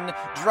protection,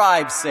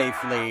 drive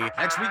safely.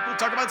 Next week, we'll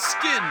talk about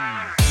skin.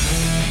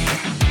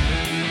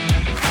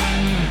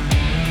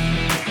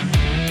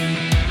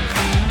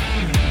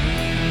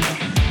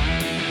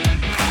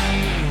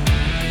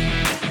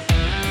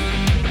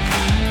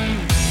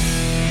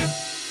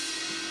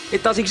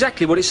 It does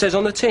exactly what it says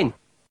on the tin.